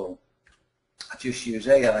modes at all. I just use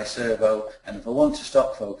AI servo, and if I want to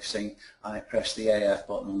stop focusing, I press the AF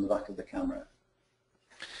button on the back of the camera.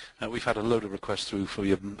 We've had a load of requests through for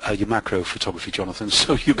your macro photography, Jonathan,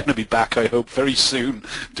 so you're going to be back, I hope, very soon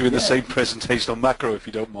doing the same presentation on macro, if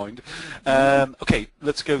you don't mind. Okay,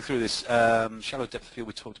 let's go through this. Shallow depth of field,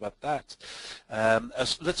 we talked about that.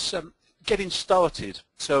 Let's getting started.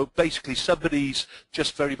 So basically somebody's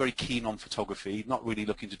just very, very keen on photography, not really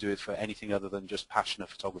looking to do it for anything other than just passionate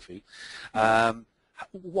photography.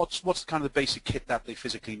 What's kind of the basic kit that they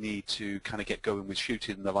physically need to kind of get going with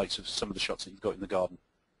shooting the likes of some of the shots that you've got in the garden?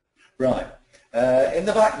 Right. In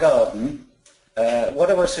the back garden,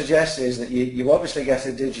 what I would suggest is that you obviously get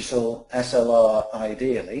a digital SLR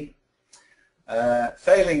ideally.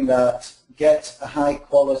 Failing that, get a high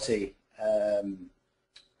quality,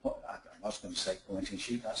 I was going to say point and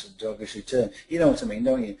shoot, that's a derogatory term. You know what I mean,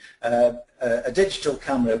 don't you? A digital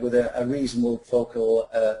camera with a reasonable focal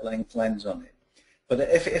length lens on it. But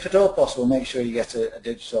if at all possible, make sure you get a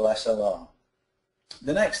digital SLR.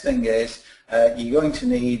 The next thing is you're going to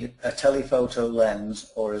need a telephoto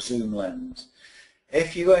lens or a zoom lens.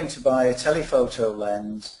 If you're going to buy a telephoto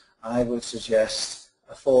lens, I would suggest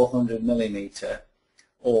a 400mm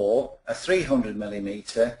or a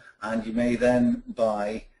 300mm, and you may then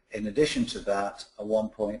buy, in addition to that, a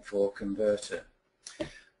 1.4 converter.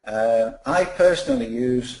 I personally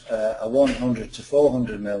use a 100 to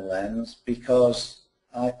 400mm lens because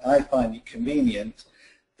I find it convenient.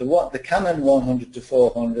 The Canon 100 to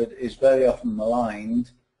 400 is very often maligned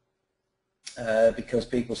because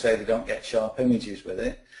people say they don't get sharp images with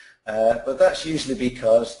it, but that's usually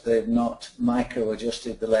because they've not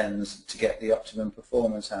micro-adjusted the lens to get the optimum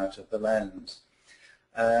performance out of the lens.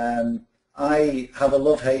 I have a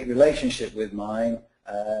love-hate relationship with mine,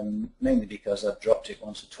 mainly because I've dropped it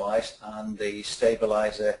once or twice and the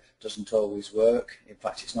stabilizer doesn't always work. In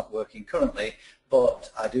fact, it's not working currently,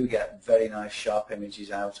 but I do get very nice sharp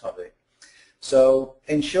images out of it. So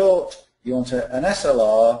in short, you want an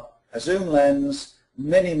SLR, a zoom lens,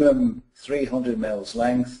 minimum 300mm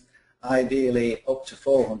length, ideally up to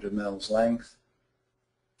 400mm length.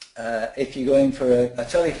 If you're going for a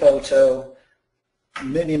telephoto,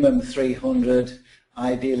 minimum 300,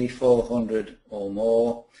 ideally 400 or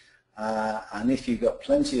more. And if you've got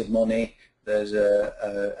plenty of money, there's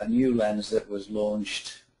a new lens that was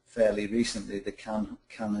launched fairly recently, the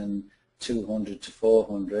Canon 200 to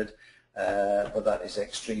 400, but that is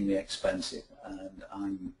extremely expensive,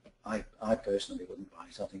 and I personally wouldn't buy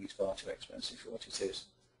it. I think it's far too expensive for what it is.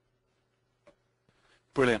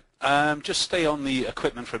 Brilliant. Just stay on the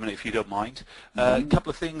equipment for a minute if you don't mind. A couple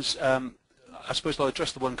of things. I suppose I'll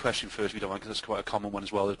address the one question first if you don't mind, because that's quite a common one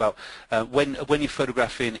as well. Is about when you're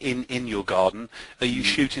photographing in your garden, are you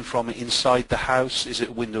shooting from inside the house? Is it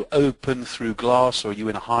a window open through glass, or are you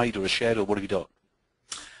in a hide or a shed, or what have you got?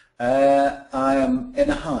 I am in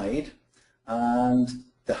a hide, and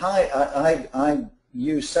the hide I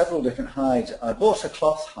use several different hides. I bought a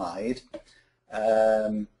cloth hide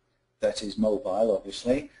that is mobile,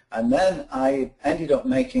 obviously, and then I ended up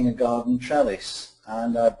making a garden trellis.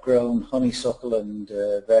 And I've grown honeysuckle and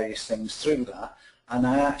various things through that, and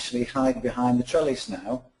I actually hide behind the trellis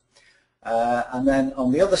now. And then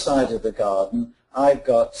on the other side of the garden, I've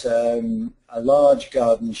got a large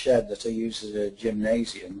garden shed that I use as a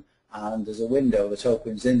gymnasium, and there's a window that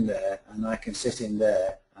opens in there, and I can sit in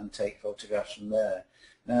there and take photographs from there.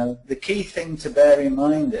 Now, the key thing to bear in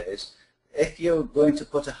mind is, if you're going to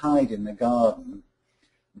put a hide in the garden,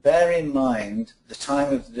 bear in mind the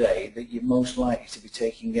time of the day that you're most likely to be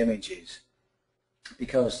taking images,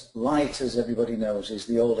 because light, as everybody knows, is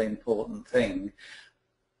the all-important thing,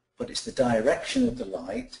 but it's the direction of the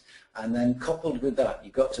light, and then coupled with that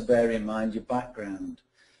you've got to bear in mind your background.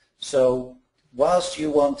 So whilst you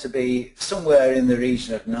want to be somewhere in the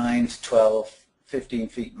region of 9 to 12, 15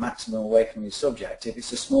 feet maximum away from your subject, if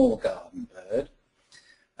it's a small garden bird,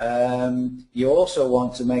 you also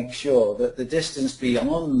want to make sure that the distance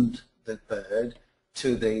beyond the bird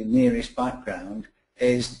to the nearest background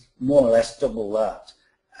is more or less double that.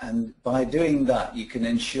 And by doing that, you can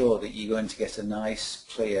ensure that you're going to get a nice,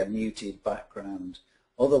 clear, muted background.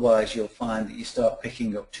 Otherwise, you'll find that you start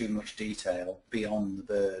picking up too much detail beyond the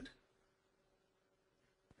bird.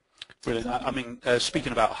 Brilliant. I mean,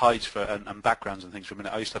 speaking about hides and backgrounds and things for a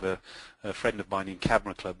minute, I used to have a friend of mine in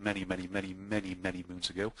Camera Club many moons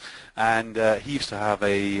ago, and he used to have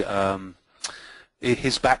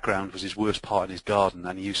his background was his worst part in his garden,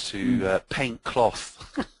 and he used to paint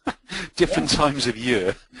cloth different times of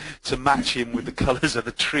year to match him with the colours of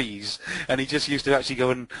the trees, and he just used to actually go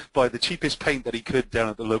and buy the cheapest paint that he could down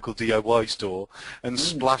at the local DIY store and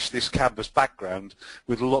splash this canvas background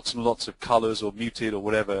with lots and lots of colours or muted or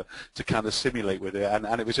whatever to kind of simulate with it, and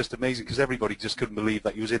it was just amazing because everybody just couldn't believe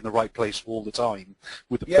that he was in the right place all the time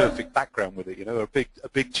with the perfect background with it, you know, a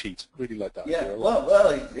big cheat. Really like that. Yeah, well,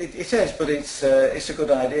 it is, but it's a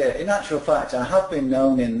good idea. In actual fact, I have been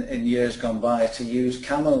known in years gone by to use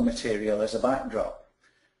camo material as a backdrop,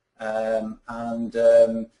 and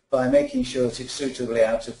by making sure that it's suitably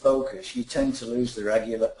out of focus, you tend to lose the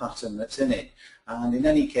regular pattern that's in it. And in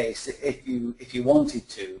any case, if you wanted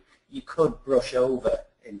to, you could brush over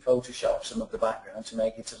in Photoshop some of the background to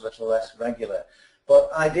make it a little less regular. But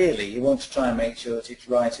ideally, you want to try and make sure that it's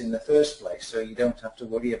right in the first place, so you don't have to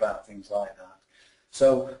worry about things like that.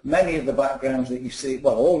 So many of the backgrounds that you see,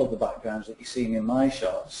 well, all of the backgrounds that you've seen in my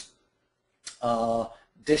shots are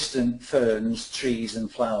distant ferns, trees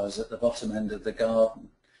and flowers at the bottom end of the garden.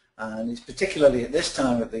 And it's particularly at this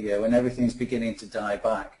time of the year when everything's beginning to die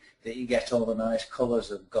back that you get all the nice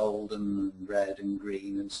colours of golden and red and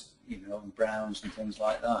green and, you know, and browns and things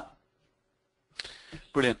like that.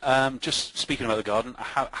 Brilliant. Just speaking about the garden,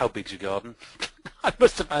 how big's your garden? I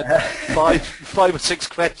must have had five or six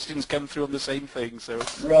questions come through on the same thing. So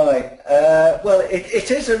right. Well,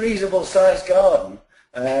 it is a reasonable sized garden.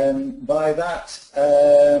 By that,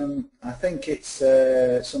 I think it's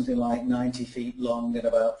something like 90 feet long and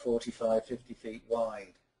about 45, 50 feet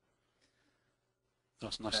wide.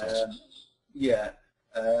 That's nice. Yeah,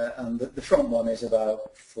 and the front one is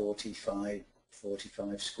about 45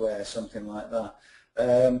 square, something like that.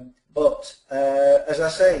 But as I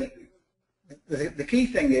say, the key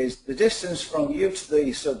thing is the distance from you to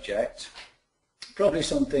the subject, probably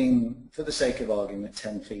something, for the sake of argument,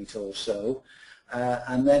 10 feet or so.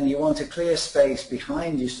 And then you want a clear space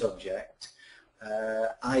behind your subject,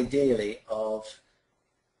 ideally of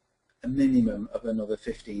a minimum of another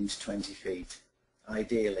 15 to 20 feet,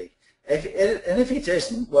 ideally. And if it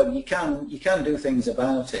isn't, well, you can do things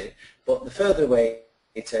about it, but the further away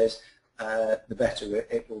it is, the better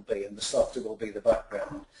it will be, and the softer will be the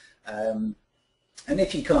background. And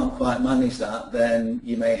if you can't quite manage that, then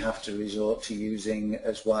you may have to resort to using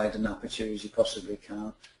as wide an aperture as you possibly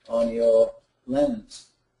can on your lens.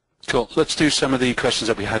 Cool. Let's do some of the questions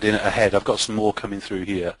that we had in ahead. I've got some more coming through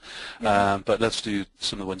here, but let's do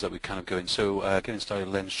some of the ones that we kind of go in. So getting started,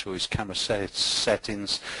 lens choice, camera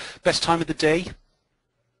settings. Best time of the day?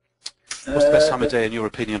 What's the best time of day in your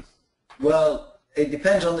opinion? Well, it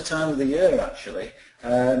depends on the time of the year, actually.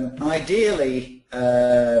 Ideally,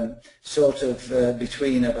 sort of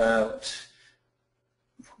between about,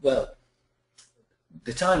 well,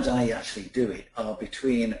 the times I actually do it are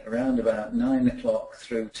between around about 9 o'clock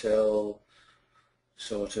through till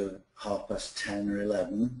sort of 10:30 or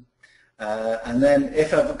 11. And then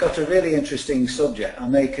if I've got a really interesting subject, I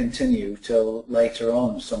may continue till later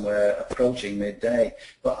on, somewhere approaching midday.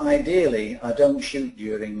 But ideally, I don't shoot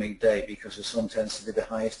during midday because the sun tends to be the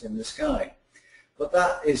highest in the sky. But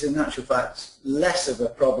that is, in actual fact, less of a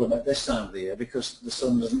problem at this time of the year because the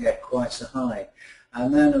sun doesn't get quite so high.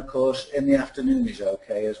 And then, of course, in the afternoon is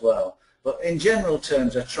okay as well. But in general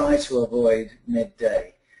terms, I try to avoid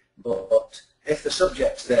midday. But if the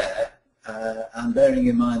subject's there, and bearing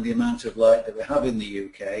in mind the amount of light that we have in the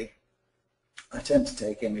UK, I tend to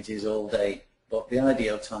take images all day, but the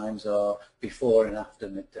ideal times are before and after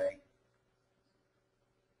midday.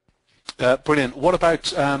 Brilliant. What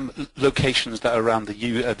about locations that are around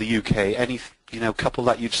the UK? Any couple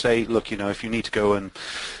that you'd say, look, if you need to go and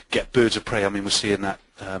get birds of prey. I mean, we're seeing that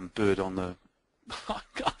bird on the.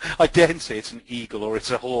 I daren't say it's an eagle or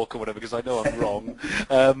it's a hawk or whatever because I know I'm wrong,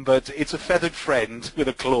 but it's a feathered friend with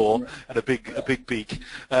a claw and a big beak.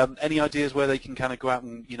 Any ideas where they can kind of go out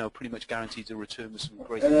and pretty much guaranteed to return with some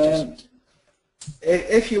great images?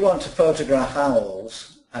 If you want to photograph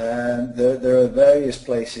owls, there are various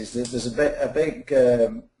places. There's a big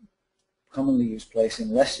commonly used place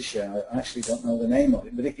in Leicestershire. I actually don't know the name of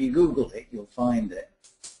it, but if you Google it, you'll find it.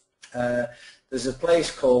 There's a place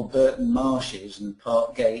called Burton Marshes and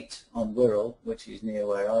Park Gate on Wirral, which is near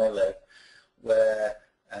where I live, where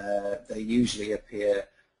they usually appear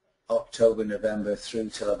October, November through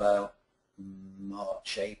till about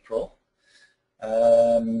March, April.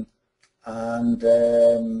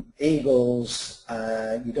 Eagles,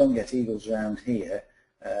 you don't get eagles around here,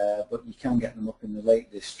 but you can get them up in the Lake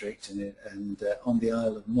District, and on the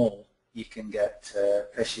Isle of Mull you can get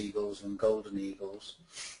fish eagles and golden eagles.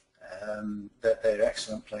 That they're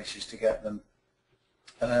excellent places to get them.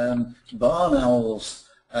 Barn owls,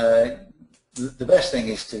 the best thing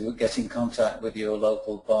is to get in contact with your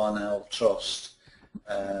local barn owl trust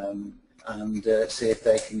and see if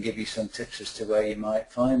they can give you some tips as to where you might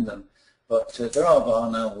find them. But there are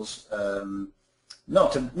barn owls,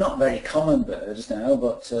 not very common birds now,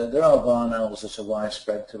 but there are barn owls that are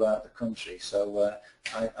widespread throughout the country. So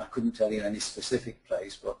I couldn't tell you any specific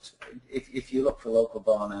place, but if you look for local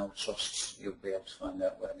barn owl trusts, you'll be able to find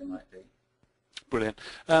out where they might be. Brilliant.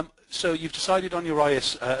 So you've decided on your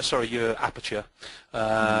your aperture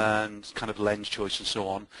and kind of lens choice and so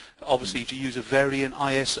on. Obviously, do you use a varying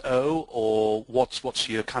ISO, or what's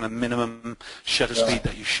your kind of minimum shutter speed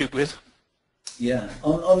that you shoot with? Yeah,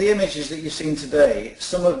 on the images that you've seen today,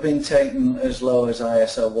 some have been taken as low as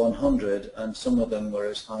ISO 100 and some of them were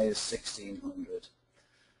as high as 1600.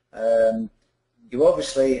 You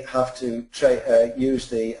obviously have to use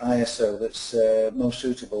the ISO that's most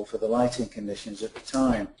suitable for the lighting conditions at the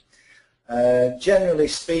time. Generally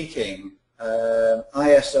speaking,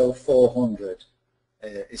 ISO 400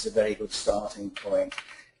 is a very good starting point.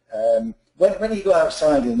 When you go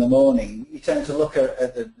outside in the morning, you tend to look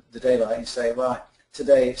at the daylight and say, right,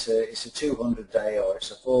 today it's a 200 day, or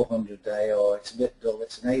it's a 400 day, or it's a bit dull,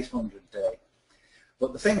 it's an 800 day.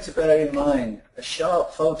 But the thing to bear in mind, a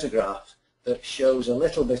sharp photograph that shows a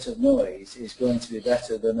little bit of noise is going to be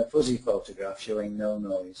better than a fuzzy photograph showing no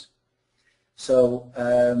noise. So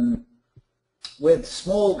with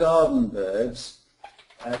small garden birds,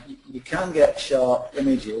 you can get sharp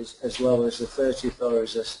images as low as a 30th or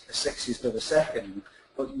as a 60th of a second,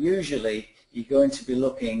 but usually you're going to be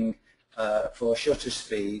looking for shutter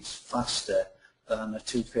speeds faster than a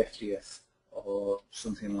 250th or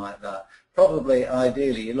something like that. Probably,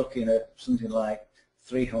 ideally, you're looking at something like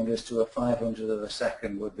 300th to a 500th of a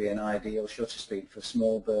second would be an ideal shutter speed for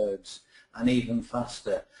small birds, and even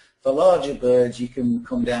faster. For larger birds, you can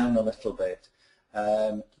come down a little bit.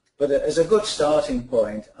 But as a good starting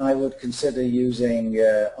point, I would consider using,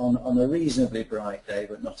 on a reasonably bright day,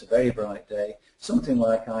 but not a very bright day, something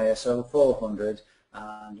like ISO 400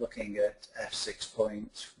 and looking at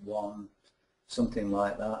f6.1, something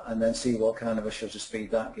like that, and then see what kind of a shutter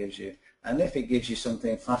speed that gives you. And if it gives you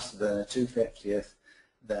something faster than a 250th,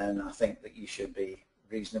 then I think that you should be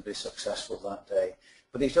reasonably successful that day.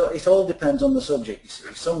 But it all depends on the subject, you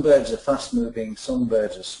see. Some birds are fast moving, some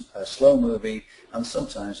birds are slow moving, and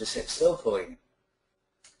sometimes they sit still for you.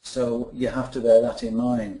 So you have to bear that in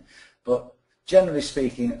mind. But generally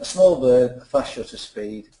speaking, a small bird, a fast shutter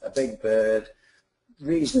speed, a big bird,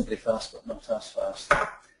 reasonably fast but not as fast.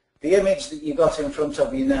 The image that you got in front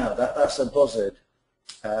of you now, that's a buzzard.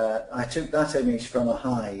 I took that image from a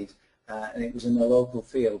hide, and it was in a local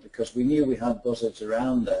field because we knew we had buzzards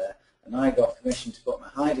around there, and I got permission to put my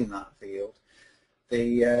hide in that field.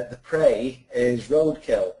 the prey is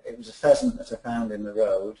roadkill. It was a pheasant that I found in the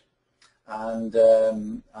road, and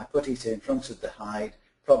I put it in front of the hide.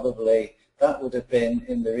 Probably that would have been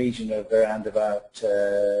in the region of around about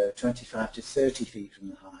 25 to 30 feet from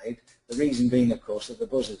the hide. The reason being, of course, that the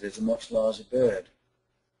buzzard is a much larger bird.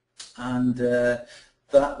 And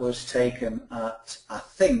that was taken at, I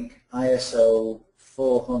think, ISO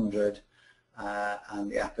 400,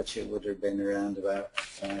 and the aperture would have been around about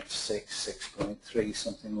 5.6, 6.3,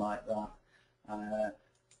 something like that.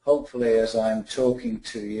 Hopefully, as I'm talking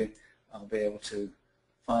to you, I'll be able to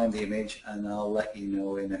find the image, and I'll let you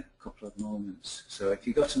know in a couple of moments. So if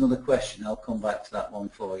you've got another question, I'll come back to that one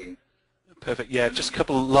for you. Perfect. Yeah, just a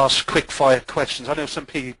couple of last quick-fire questions. I know some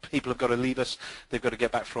people have got to leave us. They've got to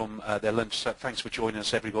get back from their lunch. So thanks for joining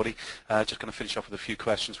us, everybody. Just going to finish off with a few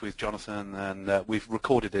questions with Jonathan, and we've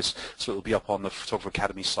recorded this, so it'll be up on the Photographer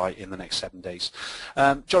Academy site in the next 7 days.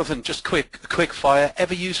 Jonathan, just quick-fire.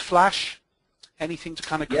 Ever use flash? Anything to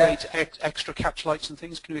kind of create extra capture lights and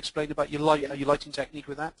things? Can you explain about your lighting technique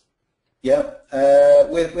with that? Yeah,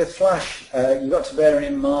 with flash, you've got to bear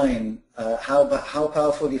in mind how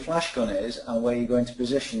powerful your flash gun is and where you're going to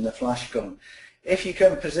position the flash gun. If you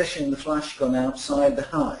can position the flash gun outside the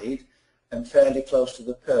hide and fairly close to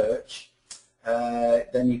the perch,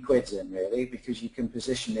 then your quid's in really, because you can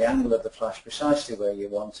position the angle of the flash precisely where you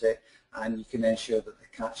want it, and you can ensure that the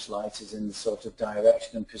catch light is in the sort of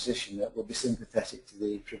direction and position that will be sympathetic to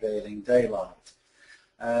the prevailing daylight.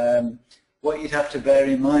 What you'd have to bear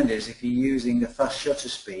in mind is if you're using a fast shutter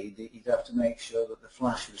speed, that you'd have to make sure that the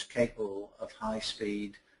flash was capable of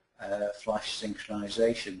high-speed flash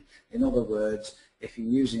synchronization. In other words, if you're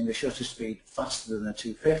using the shutter speed faster than a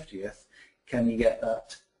 2/50th, can you get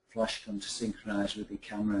that flash gun to synchronize with the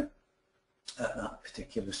camera at that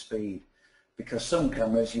particular speed? Because some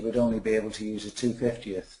cameras you would only be able to use a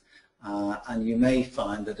 2/50th, and you may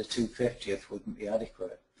find that a 2/50th wouldn't be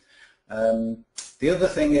adequate. The other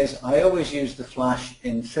thing is I always use the flash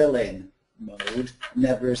in fill-in mode,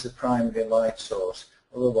 never as the primary light source.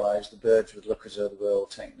 Otherwise the birds would look as though they were all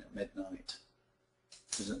taken at midnight.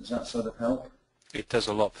 Does that sort of help? It does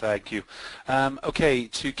a lot, thank you. Okay,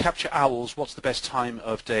 to capture owls, what's the best time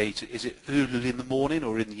of day? Is it early in the morning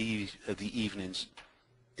or in the evenings?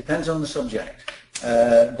 Depends on the subject.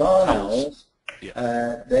 Barn owls,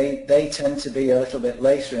 they tend to be a little bit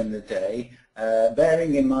later in the day.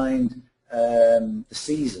 Bearing in mind the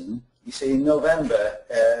season, you see in November,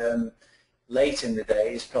 late in the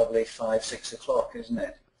day is probably 5, 6 o'clock, isn't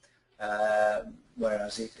it?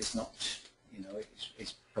 Whereas it's not, you know,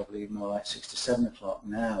 it's probably more like 6 to 7 o'clock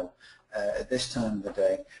now at this time of the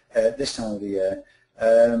day, this time of the year.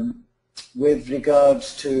 With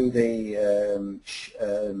regards to the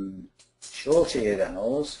short-eared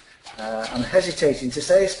owls, I'm hesitating to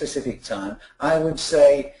say a specific time. I would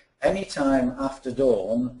say any time after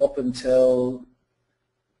dawn up until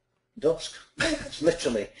dusk,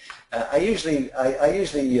 literally. I usually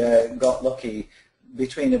got lucky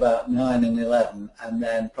between about 9 and 11, and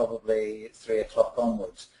then probably 3 o'clock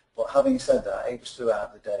onwards. But having said that, it was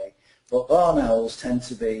throughout the day. But barn owls tend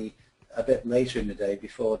to be a bit later in the day,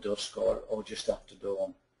 before dusk or just after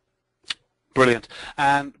dawn. Brilliant.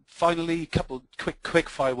 And finally, a couple quick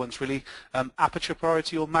fire ones really. Aperture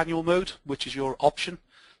priority or manual mode, which is your option?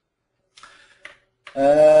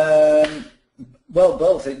 Well,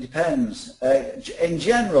 both. It depends. In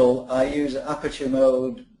general, I use aperture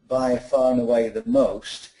mode by far and away the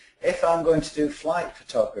most. If I'm going to do flight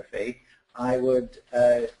photography, I would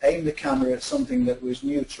aim the camera at something that was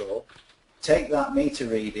neutral, take that meter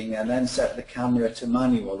reading, and then set the camera to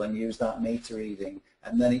manual and use that meter reading.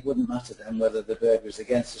 And then it wouldn't matter then whether the bird was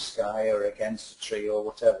against the sky or against a tree or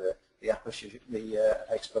whatever. The aperture, the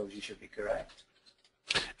exposure should be correct.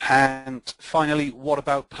 And finally, what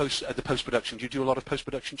about the post-production? Do you do a lot of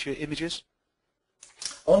post-production to your images?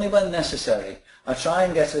 Only when necessary. I try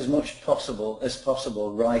and get as much as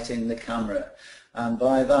possible right in the camera. And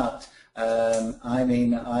by that, I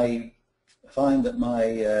mean I find that my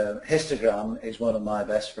histogram is one of my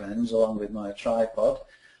best friends, along with my tripod.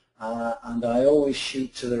 And I always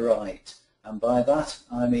shoot to the right. And by that,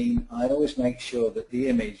 I mean I always make sure that the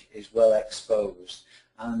image is well exposed.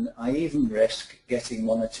 And I even risk getting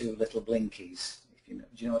 1 or 2 little blinkies. If you know,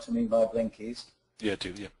 do you know what I mean by blinkies? Yeah, I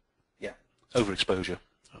do, yeah. Yeah. Overexposure.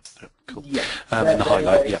 Oh, cool. Yeah. And the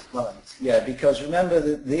highlight, yeah. Yeah, because remember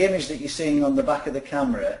the image that you're seeing on the back of the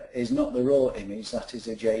camera is not the raw image, that is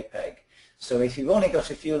a JPEG. So if you've only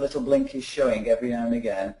got a few little blinkies showing every now and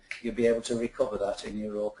again, you'll be able to recover that in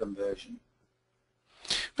your raw conversion.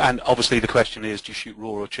 And obviously the question is, do you shoot raw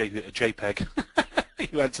or JPEG?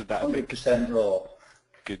 You answered that. 100% raw.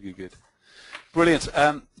 Good. Brilliant.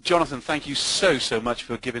 Jonathan, thank you so much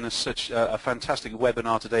for giving us such a fantastic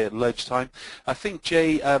webinar today at lunchtime. I think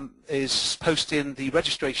Jay is posting the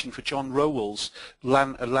registration for John Rowell's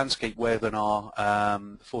landscape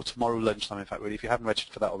webinar for tomorrow lunchtime. In fact, really, if you haven't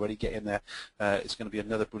registered for that already, get in there. It's going to be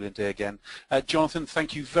another brilliant day again. Jonathan,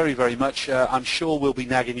 thank you very much. I'm sure we'll be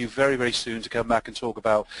nagging you very soon to come back and talk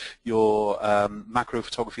about your macro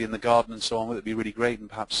photography in the garden and so on. It'd be really great, and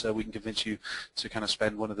perhaps we can convince you to kind of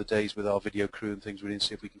spend one of the days with our video crew and things really, and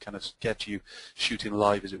see if we can kind of get you shooting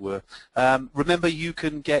live, as it were. Remember, you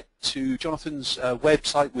can get to Jonathan's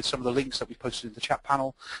website with some of the links that we posted in the chat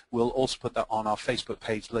panel. We'll also put that on our Facebook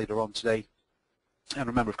page later on today. And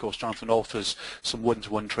remember, of course, Jonathan offers some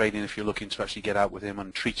one-to-one training if you're looking to actually get out with him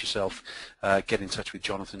and treat yourself. Get in touch with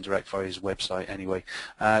Jonathan direct via his website anyway.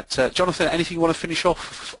 Jonathan, anything you want to finish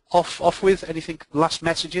off with? Anything, last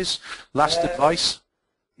messages, last advice?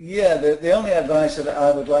 Yeah, the only advice that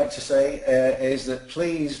I would like to say is that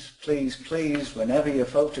please, whenever you're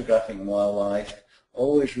photographing wildlife,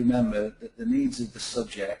 always remember that the needs of the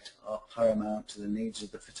subject are paramount to the needs of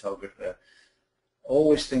the photographer.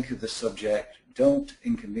 Always think of the subject, don't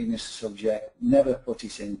inconvenience the subject, never put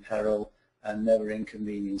it in peril, and never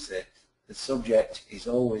inconvenience it. The subject is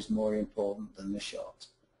always more important than the shot.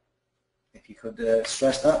 If you could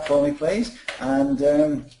stress that for me, please. And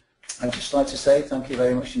I'd just like to say thank you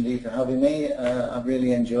very much indeed for having me. I've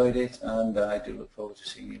really enjoyed it, and I do look forward to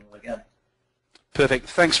seeing you all again. Perfect.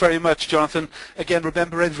 Thanks very much, Jonathan. Again,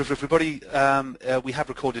 remember, everybody, we have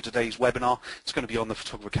recorded today's webinar. It's going to be on the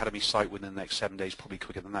Photographer Academy site within the next 7 days, probably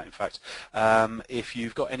quicker than that, in fact. If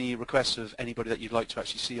you've got any requests of anybody that you'd like to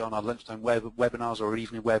actually see on our lunchtime webinars or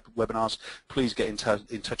evening webinars, please get in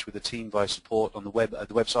touch with the team via support on the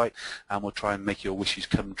website, and we'll try and make your wishes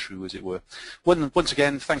come true, as it were. Once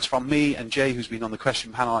again, thanks from me and Jay, who's been on the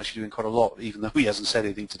question panel, actually doing quite a lot, even though he hasn't said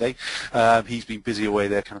anything today. He's been busy away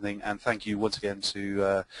there, kind of thing. And thank you once again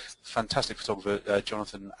to fantastic photographer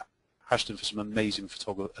Jonathan Ashton for some amazing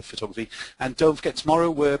photography. And don't forget,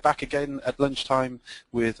 tomorrow we're back again at lunchtime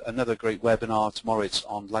with another great webinar. Tomorrow it's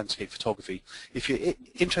on landscape photography. If you're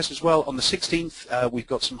interested as well, on the 16th we've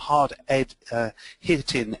got some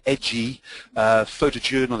hard-hitting, edgy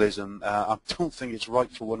photojournalism. I don't think it's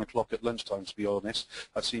right for 1 o'clock at lunchtime, to be honest.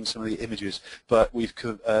 I've seen some of the images, but we're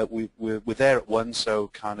there at 1, so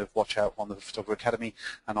kind of watch out on the Photographer Academy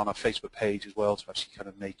and on our Facebook page as well to actually kind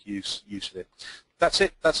of make use of it. That's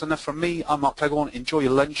it. That's enough from me. I'm Mark Cleghorn. Enjoy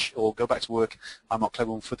your lunch or go back to work. I'm Mark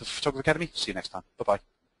Cleghorn for the Photographer Academy. See you next time. Bye-bye.